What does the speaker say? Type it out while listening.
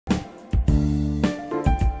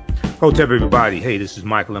Hotep, everybody. Hey, this is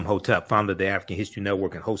Michael Imhotep, founder of the African History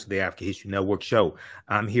Network and host of the African History Network show.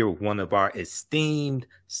 I'm here with one of our esteemed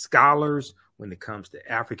scholars when it comes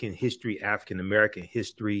to African history, African American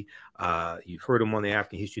history. You've heard him on the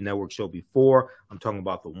African History Network show before. I'm talking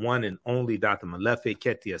about the one and only Dr. Molefi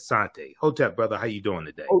Kete Asante. Hotep, brother, how you doing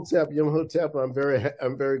today? Hotep, Imhotep, I'm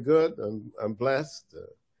very good. I'm blessed,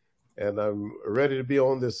 and I'm ready to be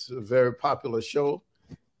on this very popular show.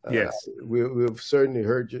 Yes, we've certainly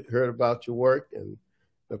heard about your work and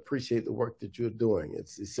appreciate the work that you're doing.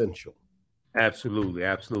 It's essential. Absolutely,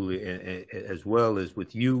 absolutely, and as well as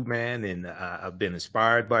with you, man. And I've been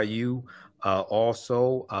inspired by you.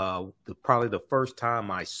 Also, probably the first time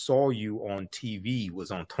I saw you on TV was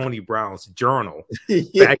on Tony Brown's Journal.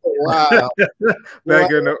 Yeah, wow. Back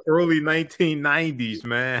in the early 1990s,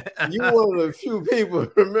 man. You one of the few people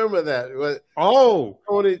who remember that. But oh,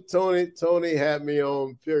 Tony had me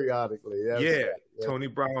on periodically. That's yeah. Right. Tony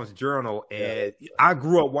Brown's Journal, and I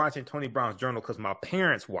grew up watching Tony Brown's Journal because my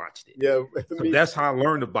parents watched it. Yeah, so that's how I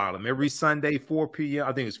learned about him. Every Sunday, 4 p.m.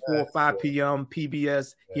 I think it's 4 or 5 p.m.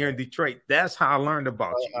 PBS here in Detroit. That's how I learned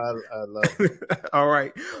about you. I love it. All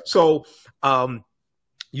right. So,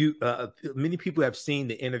 many people have seen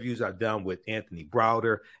the interviews I've done with Anthony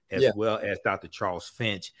Browder as well as Dr. Charles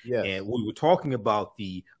Finch, and we were talking about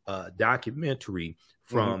the documentary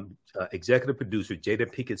from executive producer Jada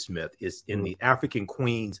Pinkett-Smith. Is in the African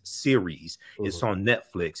Queens series. It's on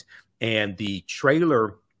Netflix, and the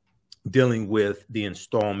trailer dealing with the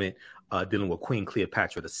installment dealing with Queen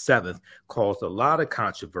Cleopatra VII caused a lot of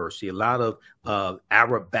controversy, a lot of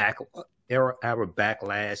Arab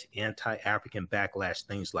backlash, anti-African backlash,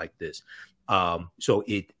 things like this. So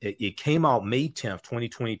it came out May 10th,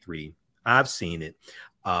 2023. I've seen it.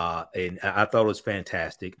 And I thought it was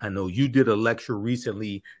fantastic. I know you did a lecture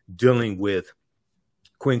recently dealing with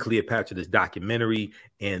Queen Cleopatra, this documentary,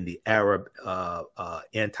 and the Arab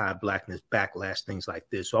anti-Blackness backlash, things like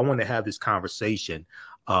this. So I want to have this conversation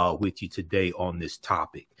with you today on this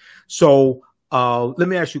topic. So let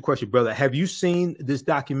me ask you a question, brother. Have you seen this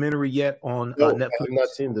documentary yet on Netflix? I have not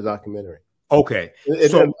seen the documentary. Okay.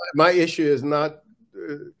 So my issue is not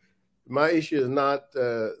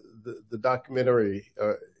the documentary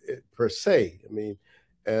per se. I mean,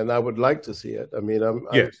 and I would like to see it. I mean, I'm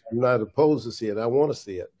not opposed to see it. I want to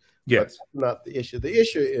see it. Yes. But not the issue. The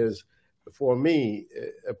issue is, for me,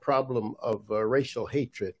 a problem of racial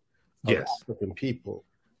hatred of African people,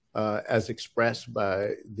 as expressed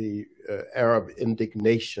by the Arab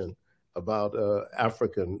indignation about an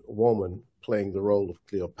African woman playing the role of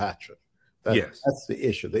Cleopatra. That's the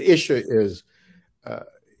issue. The issue is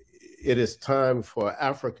it is time for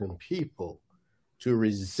African people to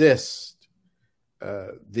resist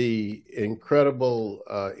the incredible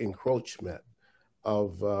encroachment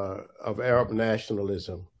of Arab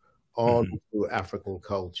nationalism onto African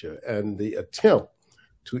culture and the attempt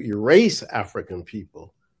to erase African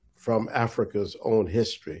people from Africa's own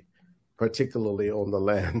history, particularly on the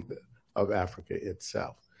land of Africa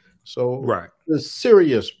itself. So it's a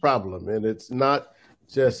serious problem, and it's not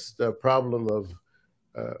just a problem of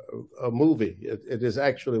a movie. It is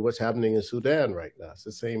actually what's happening in Sudan right now. It's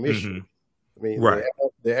the same issue. I mean,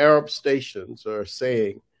 the Arab stations are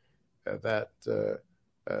saying that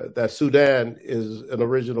Sudan is an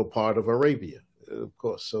original part of Arabia, of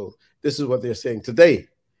course. So this is what they're saying today,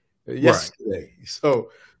 yesterday.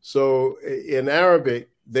 So in Arabic,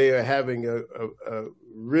 they are having a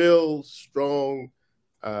real strong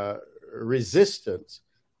resistance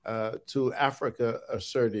to Africa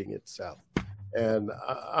asserting itself. And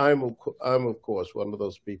I'm of course one of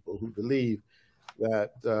those people who believe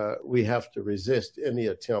that we have to resist any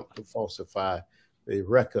attempt to falsify the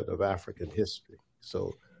record of African history.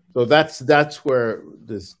 So that's where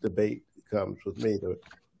this debate comes with me,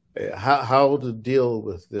 how to deal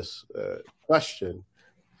with this question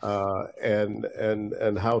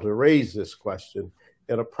and how to raise this question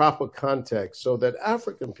in a proper context so that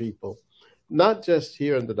African people, not just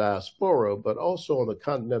here in the diaspora, but also on the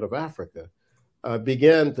continent of Africa,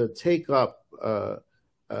 began to take up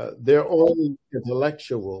their own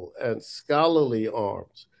intellectual and scholarly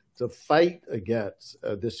arms to fight against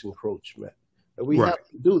this encroachment. And we have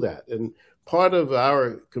to do that. And part of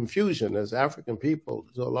our confusion as African people,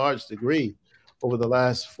 to a large degree, over the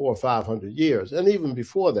last 400 or 500 years, and even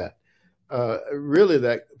before that, really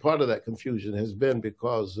that part of that confusion has been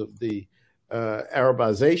because of the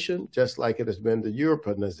Arabization, just like it has been the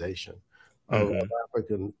Europeanization of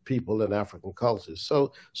African people and African cultures.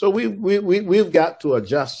 So we've got to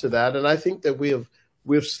adjust to that, and I think that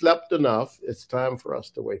we've slept enough. It's time for us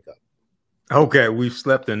to wake up. Okay, we've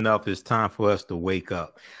slept enough. It's time for us to wake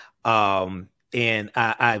up. And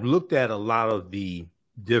I've looked at a lot of the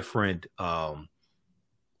different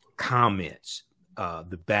comments,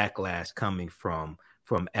 the backlash coming from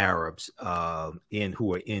Arabs who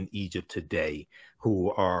are in Egypt today,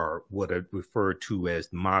 who are what are referred to as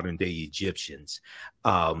modern day Egyptians.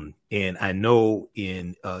 And I know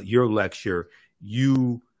in your lecture,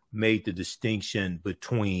 you made the distinction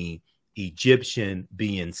between Egyptian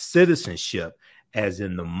being citizenship, as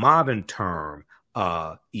in the modern term,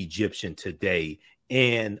 Egyptian today,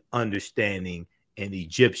 and understanding an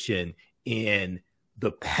Egyptian in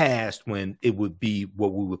the past when it would be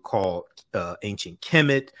what we would call ancient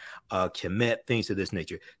Kemet, things of this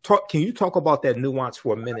nature. Can you talk about that nuance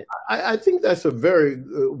for a minute? I think that's a very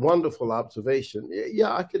wonderful observation.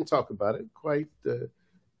 Yeah, I can talk about it quite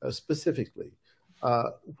specifically.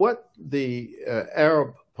 What the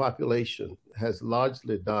Arab population has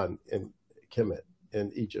largely done in Kemet,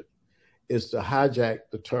 in Egypt, is to hijack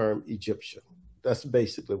the term Egyptian. That's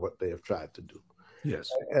basically what they have tried to do. Yes.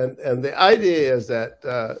 And the idea is that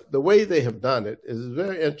the way they have done it is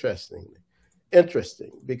very interesting,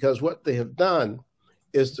 because what they have done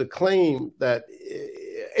is to claim that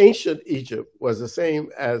ancient Egypt was the same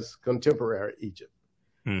as contemporary Egypt.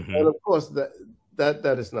 Mm-hmm. And of course,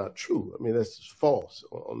 that is not true. I mean, that's false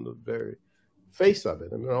on the very face of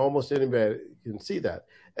it. I mean, almost anybody can see that.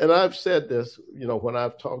 And I've said this, when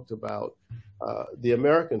I've talked about the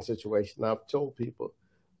American situation, I've told people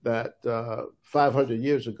that 500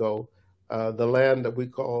 years ago, the land that we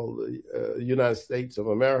call the United States of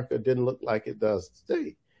America didn't look like it does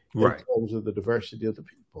today, right, in terms of the diversity of the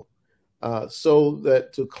people. So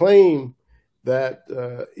that to claim that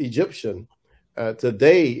Egyptian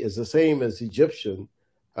today is the same as the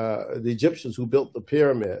Egyptians who built the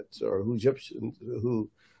pyramids, or who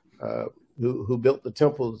built the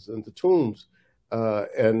temples and the tombs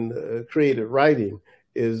and created writing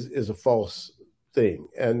is a false thing.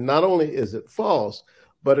 And not only is it false,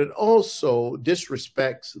 but it also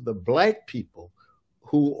disrespects the Black people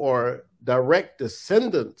who are direct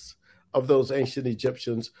descendants of those ancient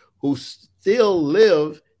Egyptians who still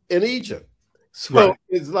live in Egypt. So right.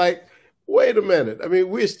 It's like, wait a minute. I mean,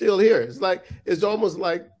 we're still here. It's almost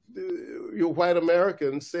like your white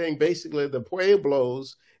Americans saying basically the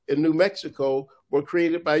Pueblos in New Mexico were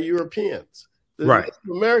created by Europeans. The right.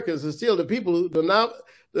 Americans are still the people who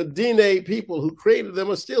the DNA people who created them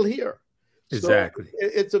are still here. Exactly. So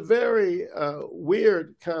it's a very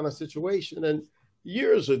weird kind of situation. And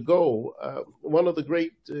years ago, one of the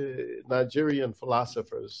great Nigerian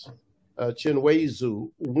philosophers, Chinwezu,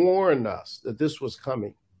 warned us that this was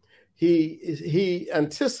coming. He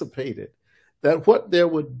anticipated that what there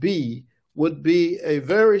would be a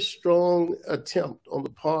very strong attempt on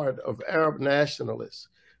the part of Arab nationalists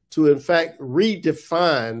to, in fact,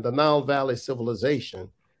 redefine the Nile Valley civilization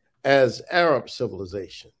as Arab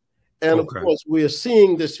civilization. And okay. Of course, we are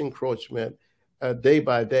seeing this encroachment day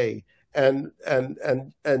by day. And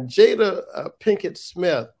Jada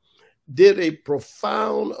Pinkett-Smith did a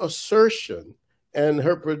profound assertion, and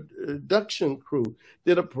her production crew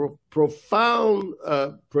did a profound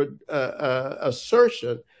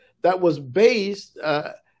assertion that was based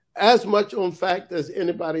as much on fact as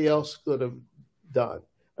anybody else could have done.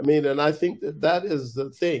 I mean, and I think that is the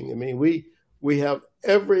thing. I mean, we have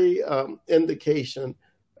every indication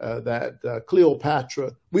that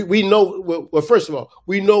Cleopatra, we know, well, first of all,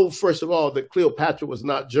 that Cleopatra was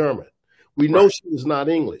not German. We know right. She was not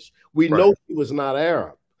English. We right. know she was not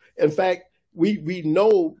Arab. In fact, we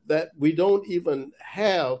know that we don't even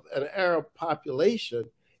have an Arab population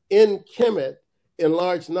in Kemet in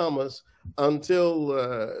large numbers until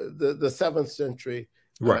the 7th century,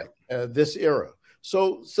 right? This era.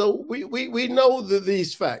 So we know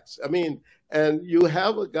these facts. I mean, and you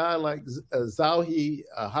have a guy like Zahi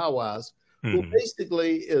Hawass, who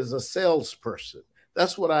basically is a salesperson.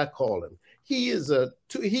 That's what I call him. He has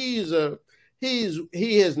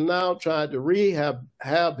now tried to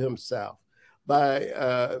rehab himself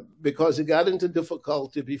because he got into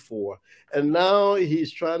difficulty before, and now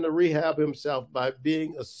he's trying to rehab himself by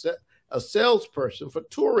being a salesperson for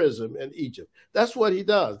tourism in Egypt. That's what he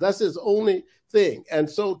does. That's his only thing. And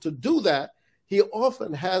so to do that, he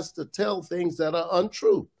often has to tell things that are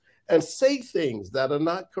untrue and say things that are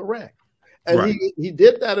not correct. And right. he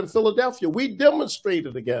did that in Philadelphia. We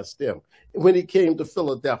demonstrated against him when he came to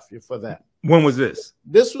Philadelphia for that. When was this?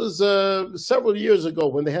 This was several years ago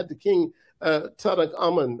when they had the King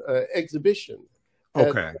Tutankhamun exhibition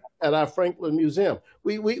at our Franklin Museum.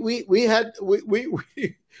 It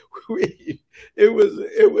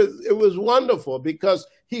was wonderful because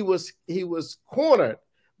he was cornered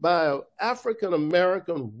by an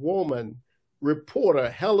African-American woman reporter,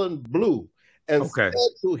 Helen Blue. and Okay.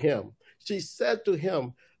 she said to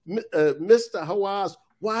him, Mr. Hawaz,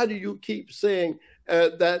 why do you keep saying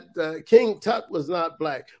that King Tut was not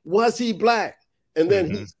black? Was he black? And then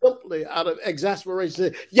he simply, out of exasperation,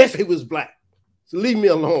 said, yes, he was black. So leave me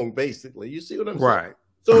alone, basically. You see what I'm saying?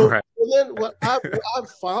 So then what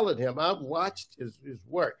I've followed him. I've watched his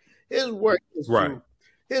work. His work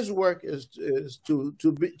is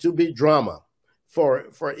to be drama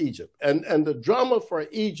for Egypt. And the drama for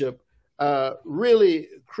Egypt really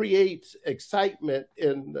creates excitement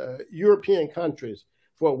in European countries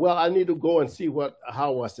for, well, I need to go and see what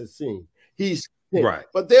Hawass has seen. He's right.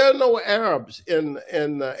 But there are no Arabs in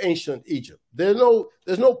ancient Egypt. There's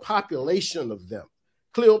no population of them.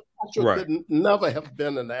 Cleopatra could never have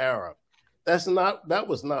been an Arab. That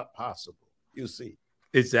was not possible, you see.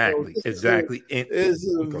 Exactly. So exactly. It's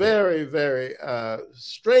a very, very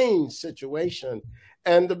strange situation.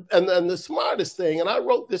 And the smartest thing, and I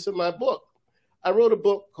wrote this in my book, I wrote a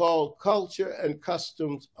book called Culture and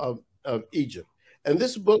Customs of Egypt. And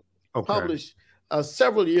this book was published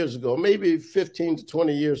several years ago, maybe 15 to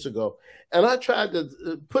 20 years ago. And I tried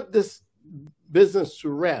to put this business to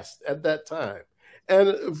rest at that time.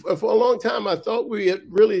 And for a long time, I thought we had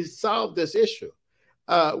really solved this issue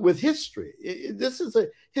with history. This is a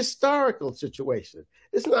historical situation.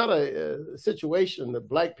 It's not a situation that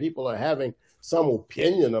Black people are having some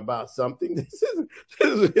opinion about something. This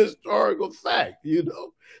is a historical fact, you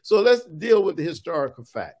know. So let's deal with the historical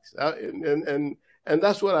facts. And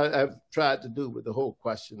that's what I've tried to do with the whole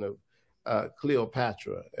question of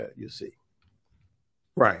Cleopatra, you see.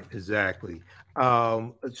 Right, exactly.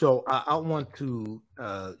 So I want to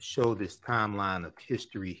show this timeline of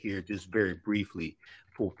history here just very briefly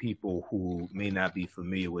for people who may not be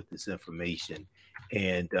familiar with this information.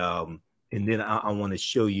 And then I want to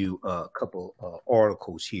show you a couple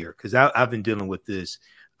articles here, because I've been dealing with this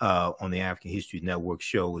on the African History Network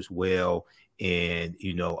show as well. And,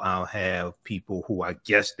 you know, I'll have people who I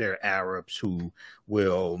guess they're Arabs who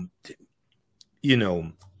will, you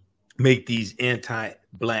know, make these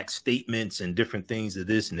anti-Black statements and different things of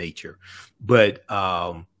this nature. But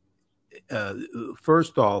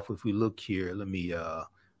first off, if we look here, let me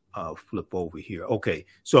flip over here. Okay,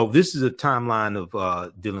 so this is a timeline of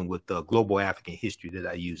dealing with global African history that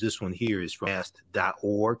I use. This one here is from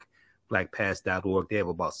past.org, blackpast.org. They have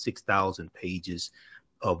about 6,000 pages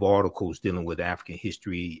of articles dealing with African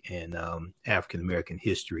history and African-American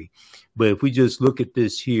history. But if we just look at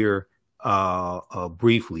this here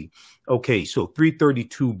briefly. Okay, so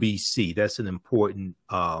 332 BC, that's an important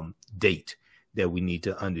date that we need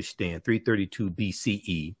to understand. 332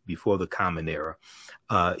 BCE, before the Common Era.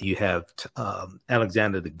 You have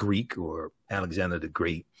Alexander the Greek, or Alexander the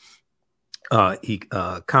Great. He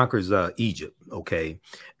conquers Egypt, okay?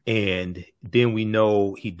 And then we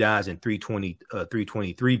know he dies in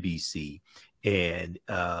 323 BC. And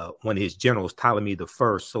one of his generals, Ptolemy I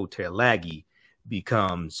Soter-Lagi,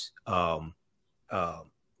 becomes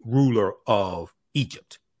ruler of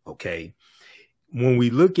Egypt, okay? When we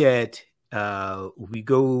look at, we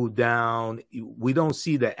go down, we don't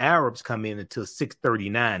see the Arabs come in until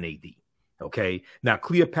 639 AD, okay? Now,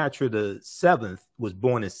 Cleopatra VII was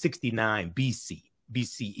born in 69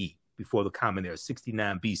 BCE, before the Common Era,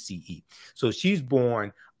 69 BCE. So she's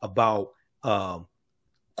born about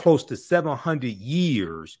close to 700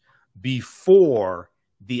 years before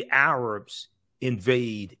the Arabs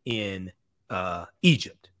invade in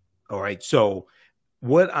Egypt. All right. So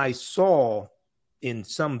what I saw in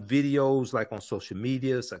some videos, like on social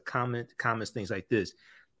media, some comments, things like this,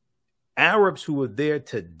 Arabs who are there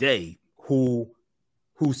today,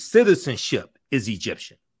 whose citizenship is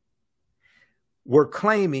Egyptian, were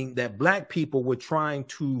claiming that Black people were trying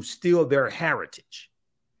to steal their heritage.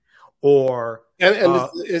 Or go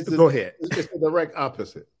ahead. It's the direct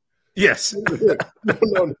opposite. Yes.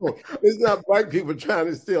 No. It's not Black people trying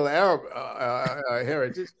to steal Arab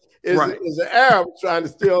heritage. It's the Arabs trying to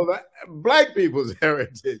steal Black people's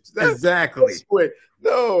heritage. Exactly.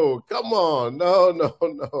 No, come on.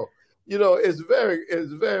 No. You know, it's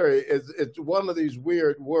one of these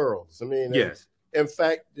weird worlds. I mean, yes. In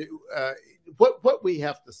fact, what we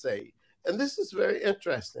have to say, and this is very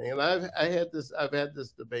interesting, and I've had this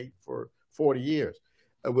debate for 40 years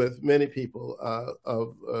with many people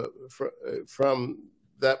from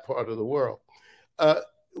that part of the world.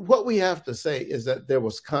 What we have to say is that there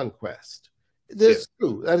was conquest. That's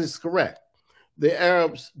true. That is correct. The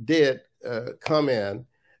Arabs did come in,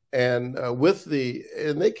 and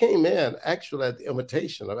they came in actually at the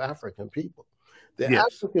invitation of African people. The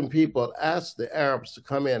African people asked the Arabs to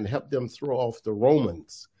come in and help them throw off the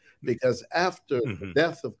Romans, because after the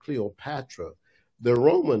death of Cleopatra, the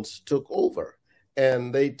Romans took over.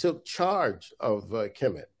 and they took charge of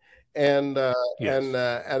Kemet. And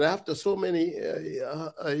after so many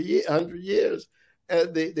 100 years,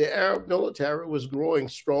 the Arab military was growing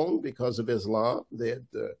strong because of Islam. They had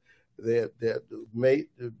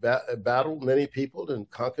battled many people and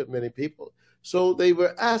conquered many people. So they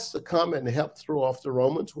were asked to come and help throw off the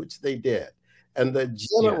Romans, which they did. And the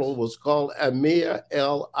general was called Amir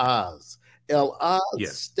el-Az.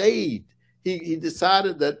 El-Az stayed. He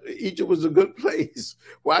decided that Egypt was a good place.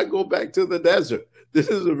 Why go back to the desert? This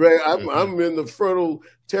is a very, I'm in the fertile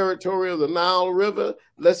territory of the Nile River.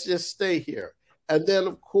 Let's just stay here. And then,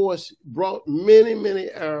 of course, brought many, many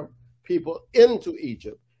Arab people into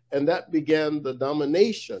Egypt. And that began the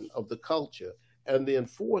domination of the culture and the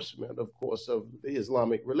enforcement, of course, of the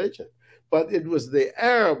Islamic religion. But it was the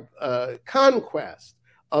Arab conquest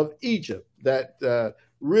of Egypt that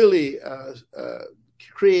really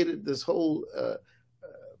created this whole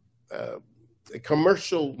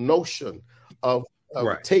commercial notion of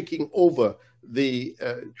taking over the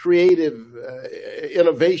creative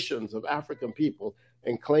innovations of African people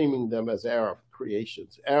and claiming them as Arab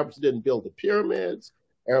creations. Arabs didn't build the pyramids.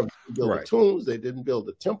 Arabs didn't build the tombs. They didn't build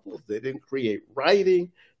the temples. They didn't create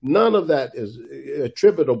writing. None of that is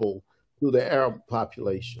attributable to the Arab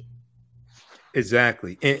population.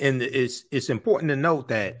 Exactly. And it's important to note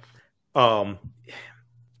that the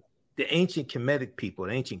ancient Kemetic people,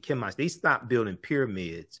 the ancient Kemites, they stopped building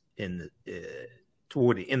pyramids in the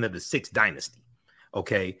toward the end of the 6th dynasty.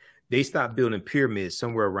 Okay. They stopped building pyramids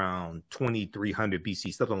somewhere around 2300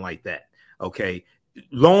 BC, something like that. Okay.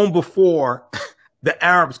 Long before the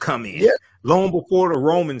Arabs come in, long before the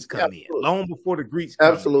Romans come in, long before the Greeks come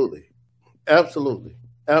in. Absolutely.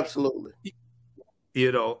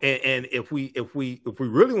 You know, and if we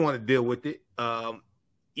really want to deal with it,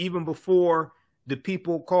 even before the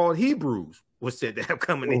people called Hebrews was said to have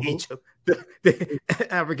come into Egypt, the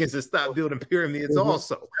Africans have stopped building pyramids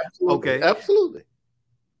also. Okay, absolutely.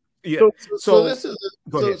 Yeah. So this is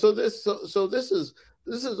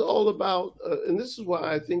all about, and this is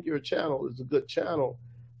why I think your channel is a good channel.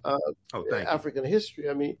 African history.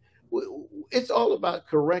 I mean, it's all about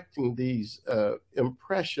correcting these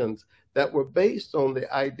impressions that were based on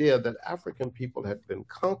the idea that African people had been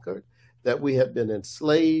conquered, that we had been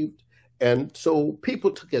enslaved. And so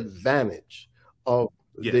people took advantage of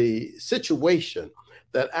the situation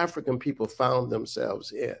that African people found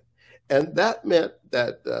themselves in. And that meant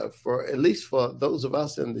that for at least for those of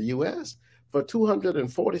us in the U.S., for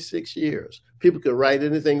 246 years, people could write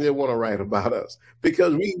anything they want to write about us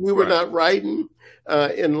because we were not writing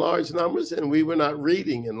in large numbers and we were not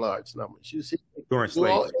reading in large numbers. You see, that's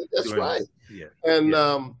right. Yeah. And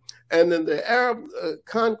then the Arab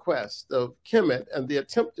conquest of Kemet and the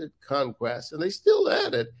attempted conquest, and they still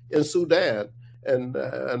at it in Sudan, and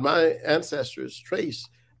my ancestors trace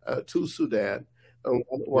to Sudan on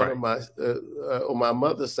one of my on my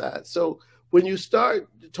mother's side. So when you start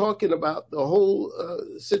talking about the whole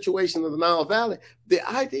situation of the Nile Valley, the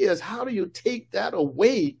idea is how do you take that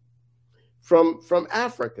away from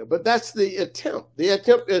Africa? But that's the attempt. The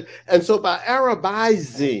attempt is, and so by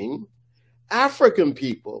Arabizing African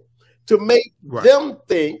people to make them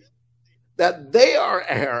think that they are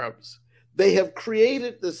Arabs, they have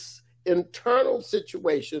created this internal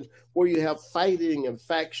situation where you have fighting and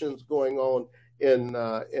factions going on in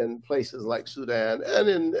places like Sudan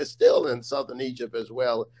and still in southern Egypt as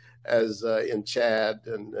well as in Chad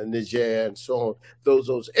and Niger and so on.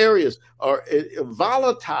 Those areas are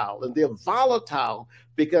volatile, and they're volatile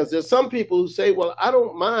because there's some people who say, well, I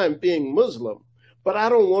don't mind being Muslim, but I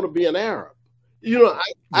don't want to be an Arab. You know,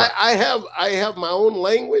 I have my own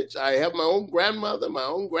language. I have my own grandmother, my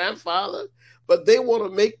own grandfather, but they want to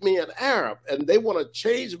make me an Arab, and they want to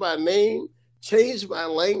change my name, change my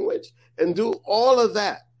language, and do all of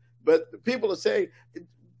that. But people are saying,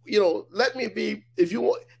 you know, let me be, if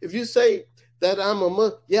you say that I'm a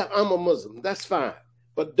Muslim, that's fine.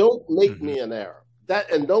 But don't make me an Arab.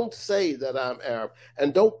 And don't say that I'm Arab.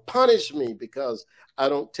 And don't punish me because I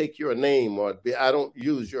don't take your name or I don't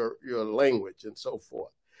use your language and so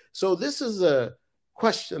forth. So this is a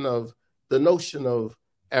question of the notion of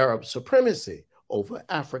Arab supremacy over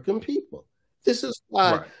African people. This is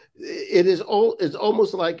why it's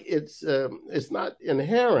almost like it's not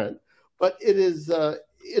inherent, but it is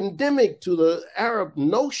endemic to the Arab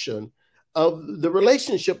notion of the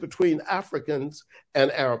relationship between Africans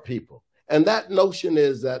and Arab people. And that notion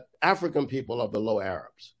is that African people are below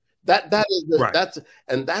Arabs.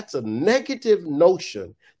 That's a negative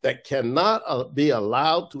notion that cannot be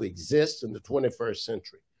allowed to exist in the 21st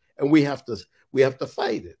century. And we have to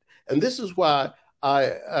fight it. And this is why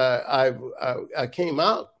I came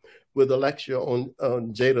out with a lecture on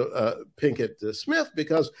Jada Pinkett-Smith,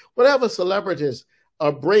 because whenever celebrities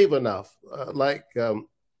are brave enough, like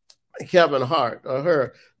Kevin Hart or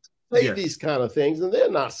her, say these kind of things, and they're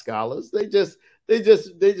not scholars. They just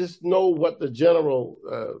know what the general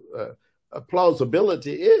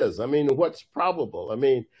plausibility is. I mean, what's probable. I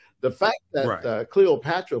mean, the fact that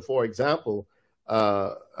Cleopatra, for example,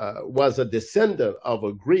 was a descendant of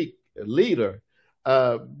a Greek leader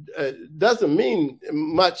doesn't mean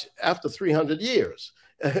much after 300 years.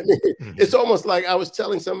 I mean, it's almost like I was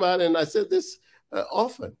telling somebody, and I said this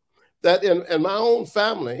often, that in my own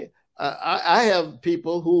family, I have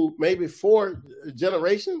people who maybe 4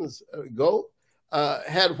 generations ago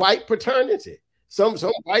had white paternity, some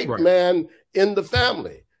white man in the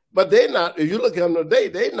family, but they're not. If you look at them today,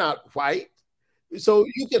 they're not white. So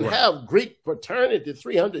you can have Greek paternity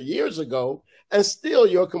 300 years ago, and still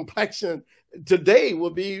your complexion today will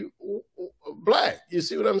be black. You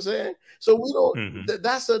see what I'm saying? So we don't.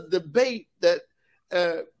 That's a debate that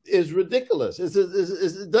is ridiculous.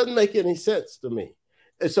 It doesn't make any sense to me.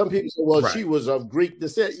 And some people say, "Well, she was of Greek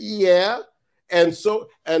descent." Yeah, and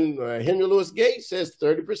Henry Louis Gates says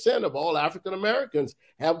 30% of all African Americans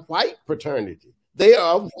have white paternity. They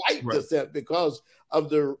are of white descent because of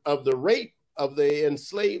the rape of the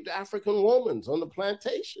enslaved African women on the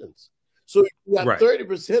plantations. So you got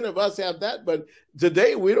 30% of us have that, but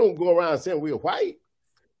today we don't go around saying we're white.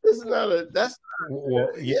 This is not a. That's not,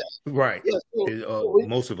 right. Yeah, so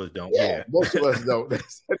most of us don't. Yeah, most of us don't.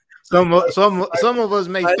 Some of us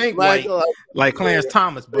may think Michael, like Clarence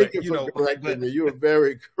Thomas, but you know, me. You were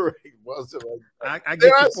very correct. I get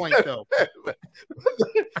your point though.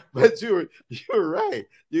 But you're right.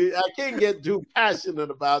 I can't get too passionate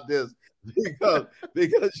about this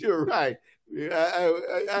because you're right.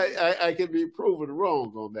 I can be proven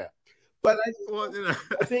wrong on that. But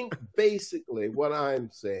I think basically what I'm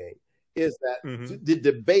saying is that the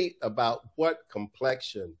debate about what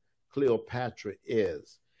complexion Cleopatra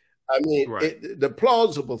is. I mean, the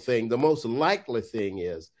plausible thing, the most likely thing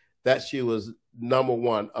is that she was number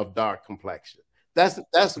one of dark complexion. That's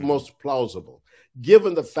the most plausible,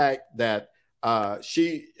 given the fact that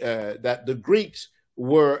that the Greeks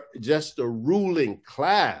were just a ruling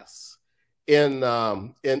class in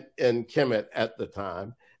Kemet at the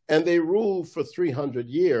time, and they ruled for 300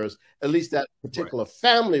 years. At least that particular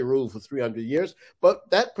family ruled for 300 years. But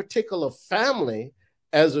that particular family,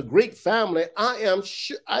 as a Greek family, I am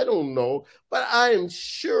sure, I don't know, but I am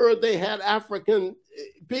sure they had African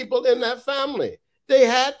people in that family. They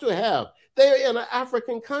had to have. They're in an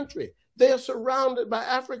African country. They are surrounded by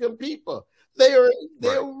African people. They're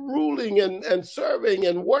ruling and serving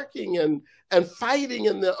and working and fighting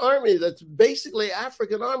in the army that's basically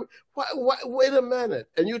African army. Wait a minute.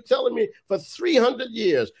 And you're telling me for 300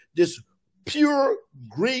 years, this pure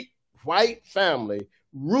Greek white family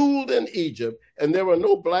ruled in Egypt and there were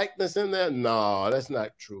no blackness in there? No, that's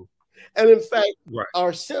not true. And in fact,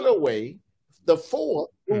 Arsinoe, the fourth,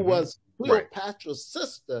 who was Cleopatra's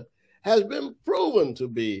sister, has been proven to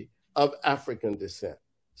be of African descent.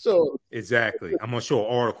 So exactly, I'm gonna show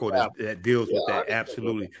an article that deals with that.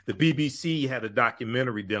 Absolutely, the BBC had a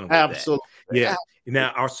documentary dealing with that. Yeah.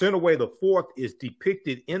 Now, Arsinoe the Fourth is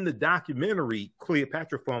depicted in the documentary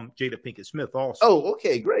Cleopatra from Jada Pinkett-Smith. Also, oh,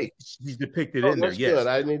 okay, great. She's depicted in there. Yes, good.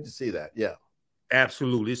 I need to see that. Yeah,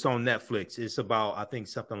 absolutely. It's on Netflix. It's about, I think,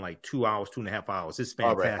 something like 2 hours, 2.5 hours. It's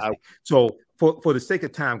fantastic. So for the sake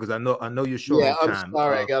of time, because I know you're short on time. I'm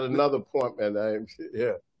sorry, I got another appointment.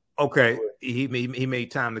 Okay, he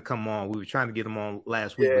made time to come on. We were trying to get him on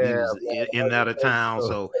last week, but he was in and out of town,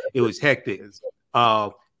 so it was hectic.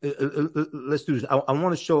 Let's do this. I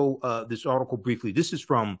want to show this article briefly. This is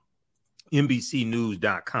from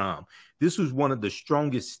NBCnews.com. This was one of the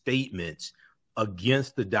strongest statements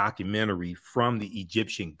against the documentary from the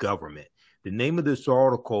Egyptian government. The name of this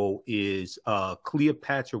article is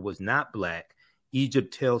Cleopatra Was Not Black.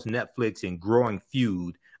 Egypt Tells Netflix in Growing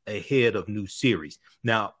Feud Ahead of New Series.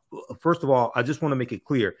 Now, first of all, I just want to make it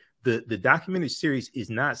clear, the documentary series is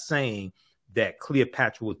not saying that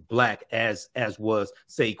Cleopatra was black as was,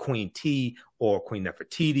 say, Queen T or Queen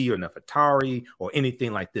Nefertiti or Nefertari or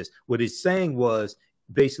anything like this. What it's saying was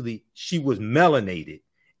basically she was melanated,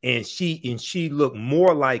 and she looked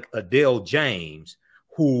more like Adele James,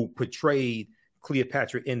 who portrayed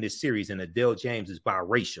Cleopatra in this series. And Adele James is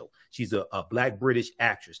biracial. She's a black British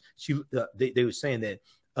actress. They were saying that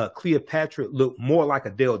Cleopatra looked more like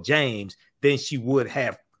Adele James than she would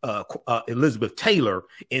have Elizabeth Taylor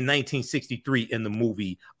in 1963 in the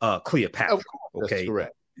movie Cleopatra. Okay, that's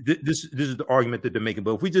correct. This is the argument that they're making.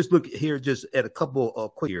 But if we just look here, just at a couple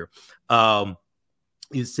of quick here,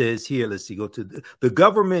 It says here, let's see, go to the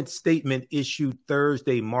government statement issued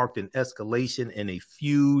Thursday marked an escalation in a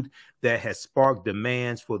feud that has sparked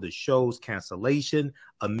demands for the show's cancellation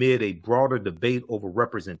amid a broader debate over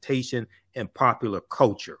representation and popular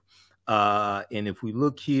culture. And if we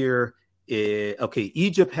look here, okay,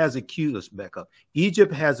 Egypt has accused, let's back up.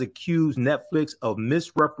 Egypt has accused Netflix of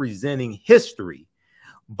misrepresenting history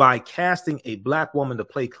by casting a Black woman to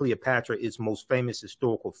play Cleopatra, its most famous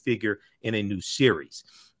historical figure, in a new series.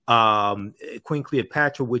 Queen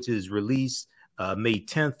Cleopatra, which is released May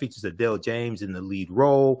 10th, features Adele James in the lead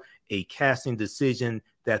role, a casting decision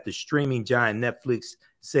that the streaming giant Netflix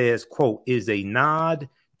says, quote, is a nod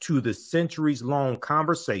to the centuries-long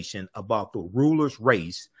conversation about the ruler's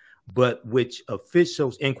race, but which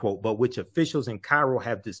officials, end quote, but which officials in Cairo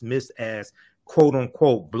have dismissed as, quote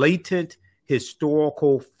unquote, blatant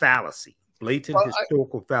historical fallacy.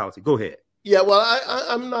 Historical fallacy. Go ahead. Yeah, well,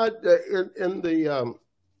 I'm not in the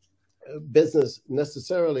business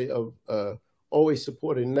necessarily of always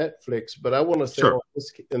supporting Netflix, but I want to say, sure,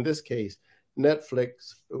 in this case,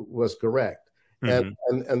 Netflix was correct. And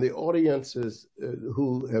the audiences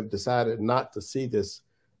who have decided not to see this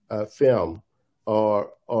film are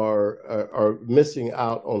missing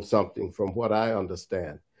out on something, from what I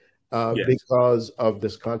understand. Yes. Because of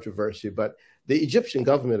this controversy. But the Egyptian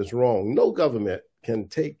government is wrong. No government can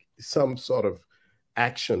take some sort of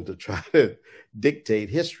action to try to dictate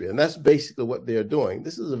history. And that's basically what they're doing.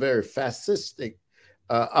 This is a very fascistic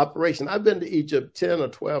operation. I've been to Egypt 10 or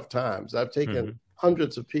 12 times. I've taken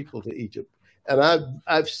hundreds of people to Egypt, and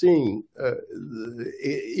I've seen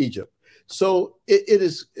Egypt. So it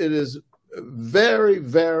is very,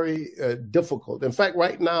 very difficult. In fact,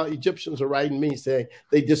 right now, Egyptians are writing me saying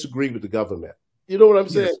they disagree with the government. You know what I'm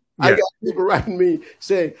saying? Yes. I got people writing me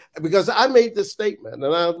saying, because I made this statement,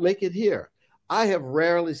 and I'll make it here. I have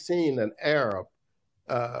rarely seen an Arab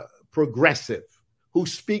progressive who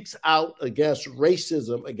speaks out against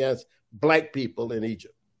racism against Black people in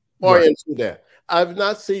Egypt or in Sudan. I've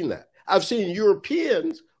not seen that. I've seen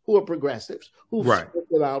Europeans who are progressives, who've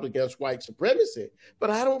spoken out against white supremacy, but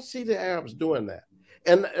I don't see the Arabs doing that.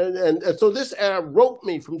 And so this Arab wrote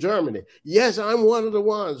me from Germany. Yes, I'm one of the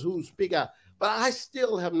ones who speak out, but I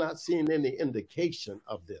still have not seen any indication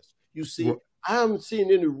of this. You see, I haven't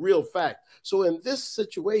seen any real fact. So in this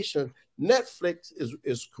situation, Netflix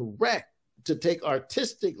is correct to take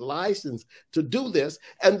artistic license to do this,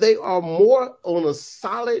 and they are more on a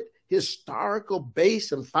solid historical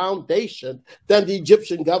base and foundation than the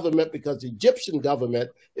Egyptian government, because the Egyptian government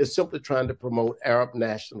is simply trying to promote Arab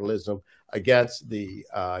nationalism against the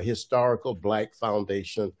historical Black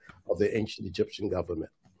foundation of the ancient Egyptian government.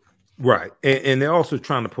 Right. And they're also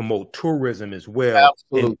trying to promote tourism as well.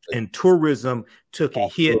 Absolutely. And tourism took a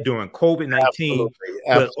hit during COVID-19,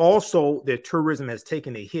 but also their tourism has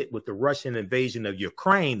taken a hit with the Russian invasion of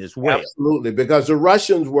Ukraine as well. Absolutely, because the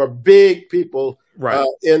Russians were big people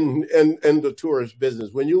in the tourist business.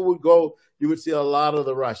 When you would go, you would see a lot of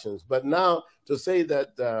the Russians. But now to say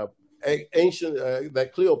that that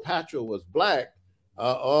Cleopatra was Black,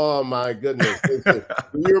 oh my goodness! The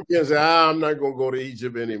Europeans say, I'm not going to go to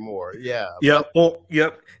Egypt anymore. Yeah. Yep. Oh,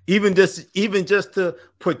 yep. Even just to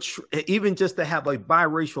have a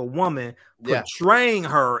biracial woman portraying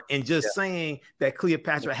her and just saying that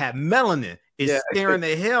Cleopatra had melanin is scaring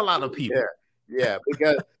the hell out of people. Yeah.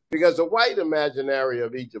 Because the white imaginary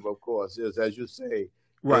of Egypt, of course, is, as you say,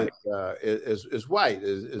 is white.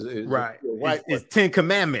 Is white. It's 10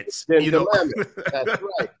 Commandments. 10 Commandments. That's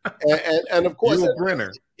right. And of course,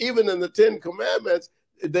 even in the 10 Commandments,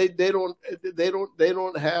 they don't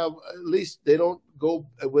have, at least they don't go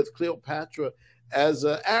with Cleopatra as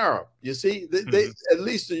an Arab. You see, they at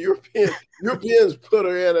least the Europeans put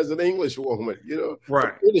her in as an English woman, a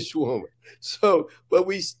British woman. So, but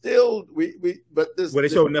we still but this. Well, they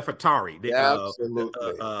show Nefertari. Absolutely.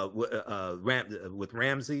 With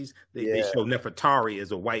Ramses, they show Nefertari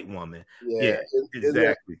as a white woman. Yeah,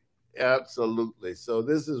 exactly. Absolutely. So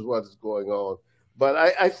this is what's going on. But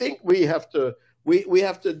I think we have to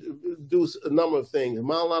do a number of things.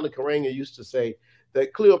 Maulana Karenga used to say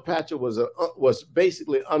that Cleopatra was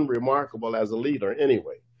basically unremarkable as a leader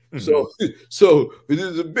anyway. So it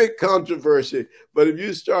is a big controversy. But if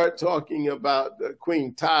you start talking about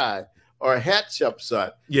Queen Ty or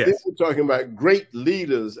Hatshepsut, we're talking about great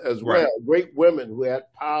leaders as well, great women who had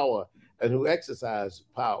power and who exercised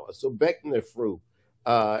power. So Beknefru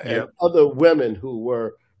and other women who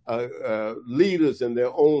were leaders in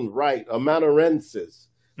their own right, Amanuensis,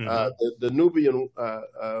 the Nubian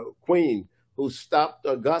queen who stopped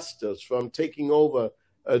Augustus from taking over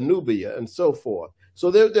Nubia and so forth. So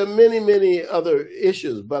there are many, many other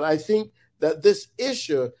issues, but I think that this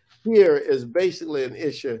issue here is basically an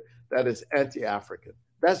issue that is anti-African.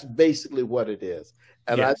 That's basically what it is.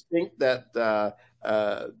 And I think that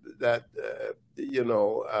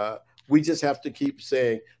we just have to keep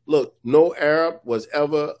saying, look, no Arab was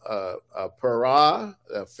ever a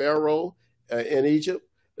pharaoh in Egypt.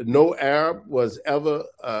 No Arab was ever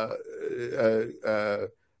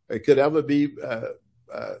could ever be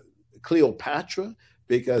Cleopatra,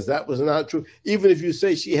 because that was not true. Even if you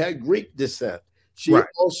say she had Greek descent, she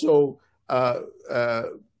also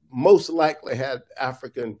most likely had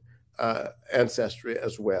African ancestry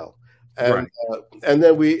as well. And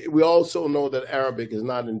then we also know that Arabic is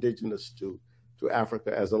not indigenous to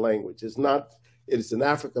Africa as a language. It's not. It's an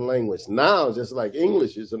African language now, just like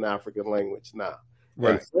English is an African language now,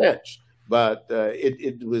 and French. But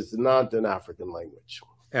it was not an African language.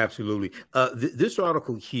 Absolutely. This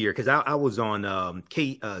article here, because I was on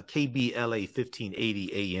KBLA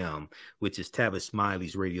 1580 AM, which is Tavis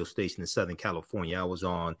Smiley's radio station in Southern California. I was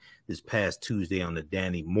on this past Tuesday on the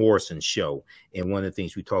Danny Morrison show, and one of the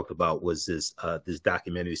things we talked about was this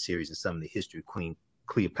documentary series and some of the history of Queen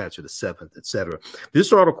Cleopatra VII, etc.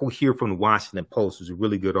 This article here from the Washington Post is a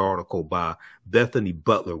really good article by Bethany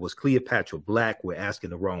Butler. Was Cleopatra black? We're asking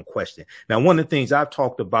the wrong question. Now, one of the things I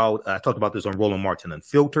talked about this on Roland Martin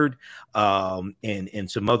Unfiltered,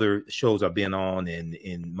 and some other shows I've been on, and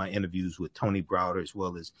in my interviews with Tony Browder as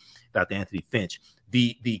well as Dr. Anthony Finch.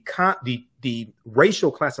 The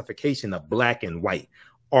racial classification of black and white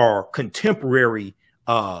are contemporary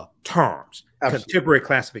terms. Absolutely. Contemporary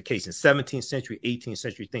classification, 17th century, 18th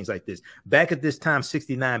century, things like this. Back at this time,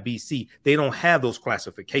 69 BC, they don't have those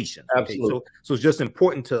classifications. Absolutely. Okay? So it's just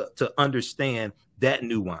important to understand that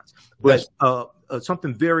nuance. But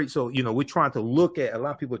something very, we're trying to look at, a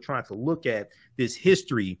lot of people are trying to look at this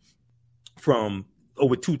history from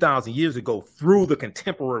over 2,000 years ago through the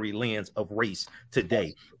contemporary lens of race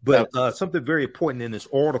today. But something very important in this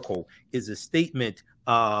article is a statement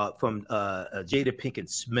from Jada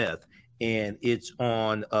Pinkett-Smith, and it's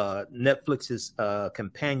on Netflix's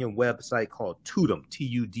companion website called Tudum,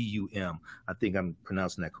 Tudum. I think I'm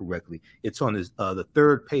pronouncing that correctly. It's on the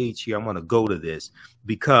third page here. I'm going to go to this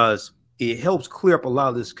because it helps clear up a lot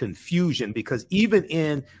of this confusion, because even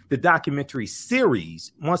in the documentary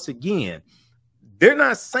series, once again, they're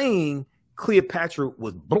not saying Cleopatra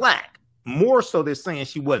was black. More so, they're saying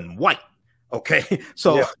she wasn't white. Okay,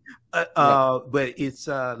 so, but it's,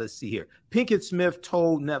 let's see here. Pinkett-Smith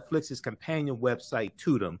told Netflix's companion website,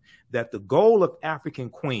 Tudum, that the goal of African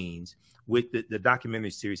Queens, with the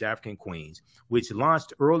documentary series African Queens, which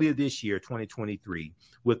launched earlier this year, 2023,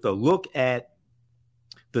 with a look at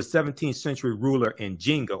the 17th century ruler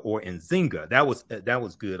Nzinga, that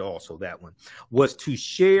was good also, that one, was to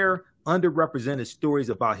share underrepresented stories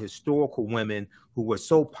about historical women who were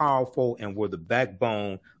so powerful and were the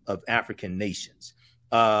backbone of African nations.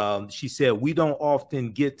 She said, we don't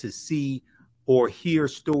often get to see or hear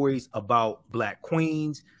stories about Black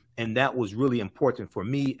queens, and that was really important for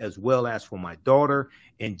me as well as for my daughter,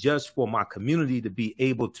 and just for my community to be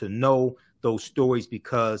able to know those stories,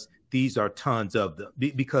 because these are tons of them,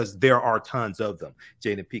 because there are tons of them,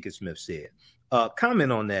 Jada Pinkett-Smith said.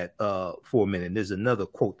 Comment on that for a minute. There's another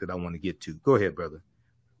quote that I want to get to. Go ahead, brother.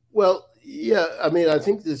 Well, yeah, I mean, I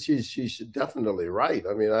think that she's definitely right.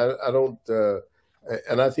 I mean, I don't,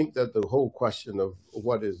 and I think that the whole question of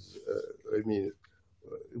what is, I mean,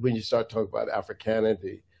 when you start talking about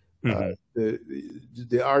Africanity,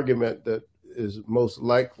 the argument that is most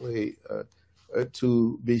likely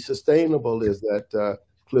to be sustainable is that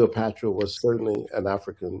Cleopatra was certainly an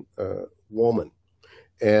African woman.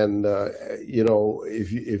 And,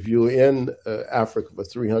 if you're in Africa for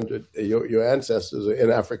 300, your ancestors are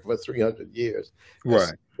in Africa for 300 years.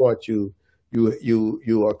 Right. What you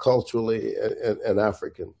are culturally an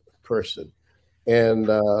African person. And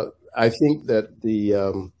I think that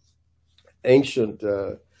the ancient,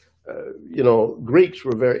 Greeks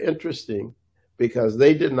were very interesting, because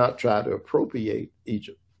they did not try to appropriate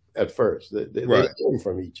Egypt at first. They learned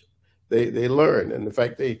from Egypt. They learned, and in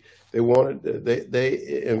fact, they wanted.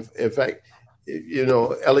 In fact,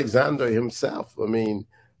 Alexander himself. I mean,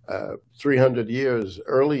 300 years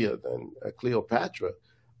earlier than Cleopatra,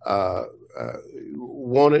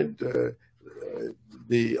 wanted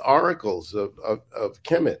the oracles of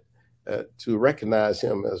Kemet to recognize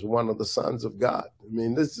him as one of the sons of God. I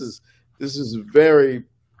mean, this is very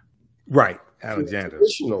Alexander.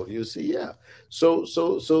 Traditional, you see, yeah. So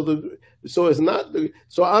it's not we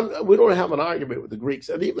don't have an argument with the Greeks,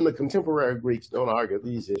 and even the contemporary Greeks don't argue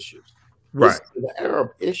these issues. Right. This is the Arab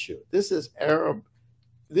issue. This is Arab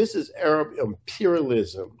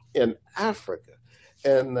imperialism in Africa.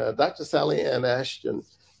 And Dr. Sally Ann Ashton,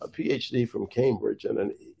 a PhD from Cambridge and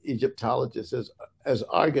an Egyptologist, has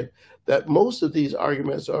argued that most of these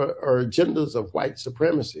arguments are agendas of white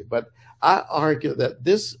supremacy. But I argue that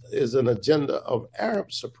this is an agenda of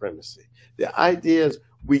Arab supremacy. The idea is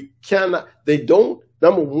we cannot, they don't,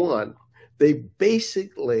 number one, they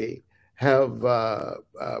basically have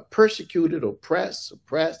persecuted, oppressed,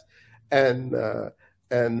 suppressed, and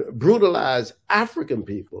brutalized African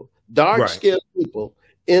people, dark-skinned people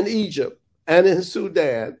in Egypt and in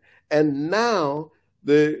Sudan, and now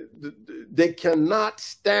they cannot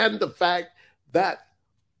stand the fact that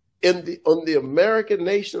on the American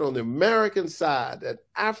nation, on the American side, that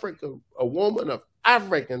Africa, a woman of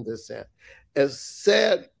African descent, has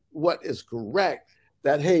said what is correct.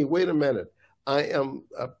 That, hey, wait a minute, I'm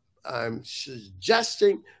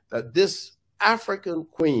suggesting that this African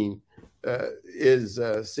queen is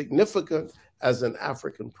significant as an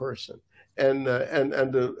African person, and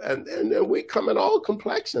we come in all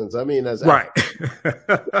complexions. I mean, as right,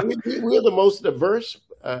 we're the most diverse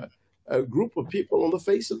group of people on the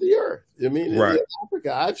face of the earth. I mean, right. In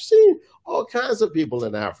Africa, I've seen all kinds of people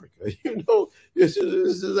in Africa. You know, this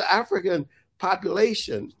is the African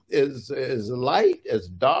population is light, it's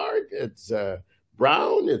dark, it's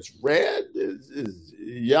brown, it's red, it's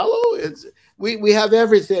yellow. We have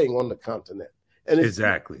everything on the continent. And if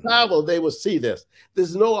exactly. you travel, they will see this.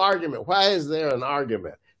 There's no argument. Why is there an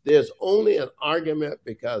argument? There's only an argument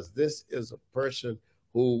because this is a person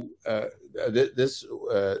who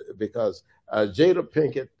because Jada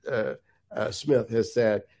Pinkett-Smith has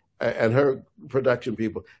said, and her production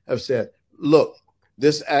people have said, look,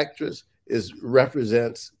 this actress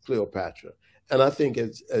represents Cleopatra. And I think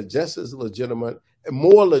it's just as legitimate,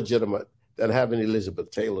 more legitimate than having Elizabeth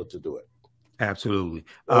Taylor to do it. Absolutely.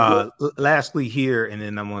 Lastly here, and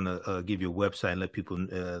then I'm going to give you a website and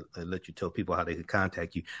let you tell people how they can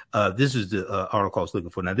contact you. This is the article I was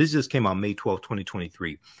looking for. Now, this just came out May 12,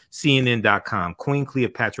 2023. CNN.com. Queen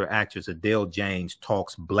Cleopatra actress Adele James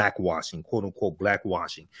talks blackwashing, quote unquote,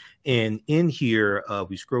 blackwashing. And in here,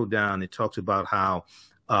 we scroll down, it talks about how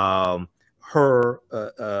her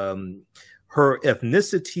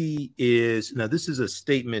ethnicity is, now this is a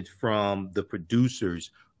statement from the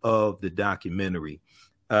producers of the documentary.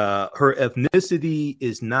 Her ethnicity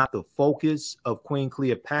is not the focus of Queen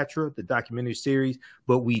Cleopatra, the documentary series,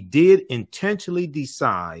 but we did intentionally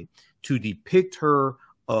decide to depict her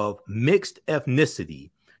of mixed ethnicity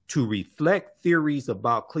to reflect theories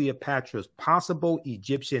about Cleopatra's possible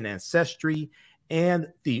Egyptian ancestry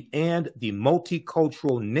and the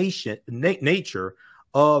multicultural nature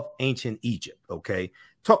of ancient Egypt. Okay,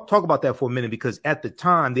 talk about that for a minute, because at the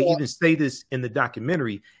time, they even say this in the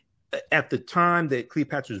documentary, at the time that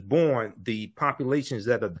Cleopatra was born, the populations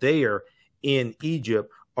that are there in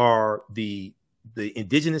Egypt are the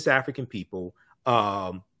indigenous African people,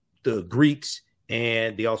 the Greeks,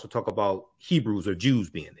 and they also talk about Hebrews or Jews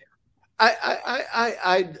being there.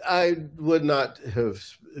 I would not have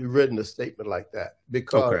written a statement like that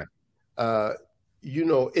because, you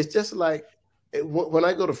know, it's just like when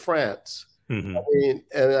I go to France, I mean,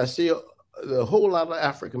 and I see a whole lot of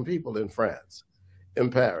African people in France, in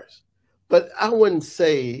Paris, but I wouldn't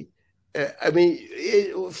say, I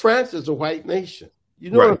mean, France is a white nation.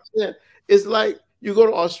 You know what I'm saying? It's like you go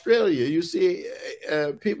to Australia, you see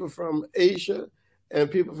people from Asia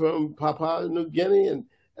and people from Papua New Guinea and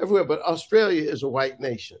everywhere, but Australia is a white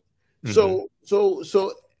nation. So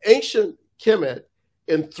ancient Kemet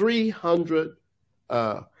in 300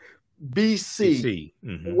 BC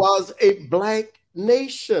was a black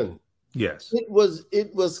nation. Yes, it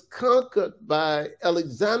was conquered by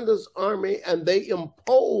Alexander's army, and they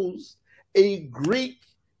imposed a Greek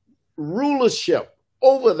rulership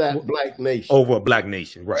over that black nation. Over a black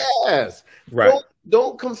nation, right? Yes, right.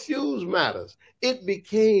 Don't confuse matters. It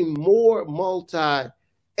became more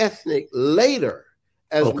multi-ethnic later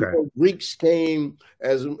as more Greeks came,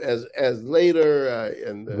 as later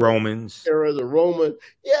in the Romans era, the Roman,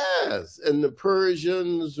 yes, and the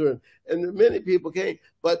Persians, and many people came.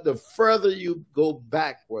 But the further you go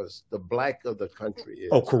backwards, the blacker the country is.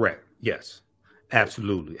 Oh, correct. Yes,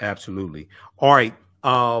 absolutely, absolutely. All right.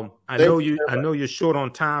 I know you're short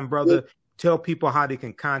on time, brother. Tell people how they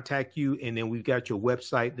can contact you, and then we've got your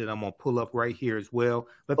website that I'm gonna pull up right here as well.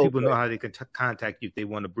 Let people know how they can contact you if they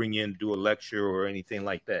want to bring you in to do a lecture or anything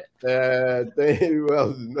like that.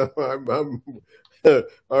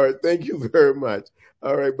 All right. Thank you very much.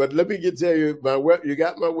 All right, but let me tell you, you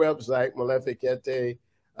got my website, Molefi Kete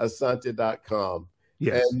Asante.com.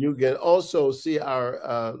 Yes, and you can also see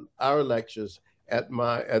our lectures at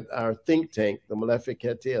our think tank, the Molefi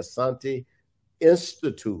Kete Asante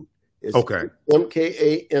Institute. It's Okay.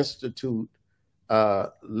 MKA Institute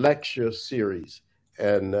lecture series.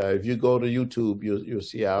 And if you go to YouTube, you'll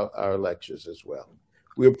see our lectures as well.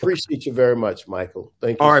 We appreciate you very much, Michael.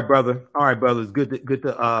 Thank you. All right, brother. All right, brother. It's good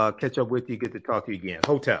to catch up with you. Good to talk to you again.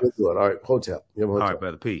 Hotep. All right, Hotep. All right,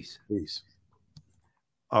 brother. Peace. Peace.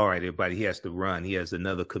 All right, everybody. He has to run. He has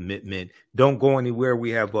another commitment. Don't go anywhere. We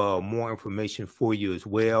have more information for you as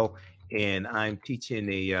well. And I'm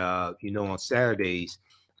teaching on Saturdays,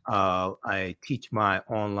 I teach my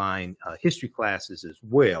online history classes as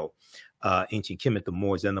well. Ancient Kemet, the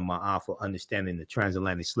Moors, and the Ma'afa, understanding the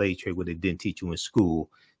transatlantic slave trade, what they didn't teach you in school.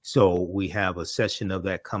 So we have a session of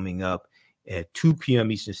that coming up at 2 p.m.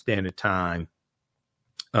 Eastern Standard Time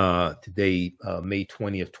today, May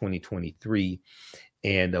 20th, 2023.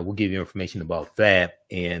 And we'll give you information about that.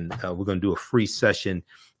 And we're going to do a free session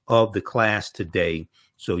of the class today.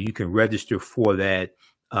 So you can register for that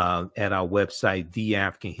at our website,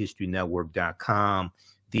 TheAHNShow.com,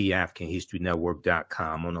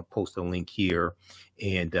 TheAHNShow.com. I'm going to post a link here.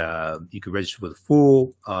 And you can register for the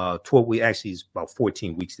full 12 weeks. Actually, it's about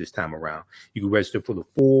 14 weeks this time around. You can register for the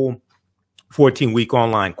full 14-week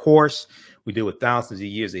online course. We deal with thousands of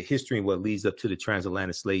years of history and what leads up to the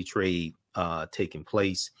transatlantic slave trade taking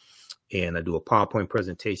place. And I do a PowerPoint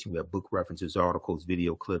presentation. We have book references, articles,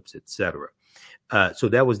 video clips, etc. So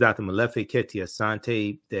that was Dr. Molefi Kete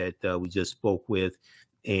Asante that we just spoke with.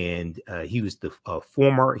 And he was the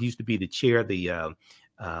he used to be the chair of the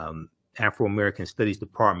Afro-American Studies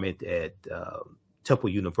Department at Temple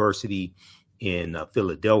University in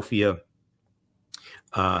Philadelphia.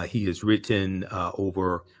 He has written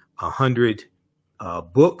over 100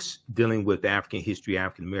 books dealing with African history,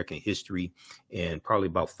 African American history, and probably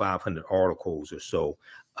about 500 articles or so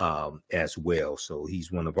as well. So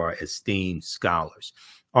he's one of our esteemed scholars.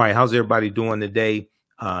 All right, how's everybody doing today?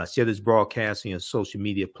 Share this broadcast on your social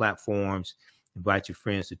media platforms. Invite your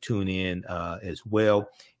friends to tune in as well.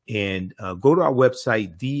 And go to our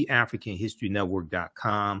website,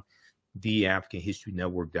 TheAfricanHistoryNetwork.com,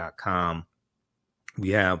 TheAfricanHistoryNetwork.com. We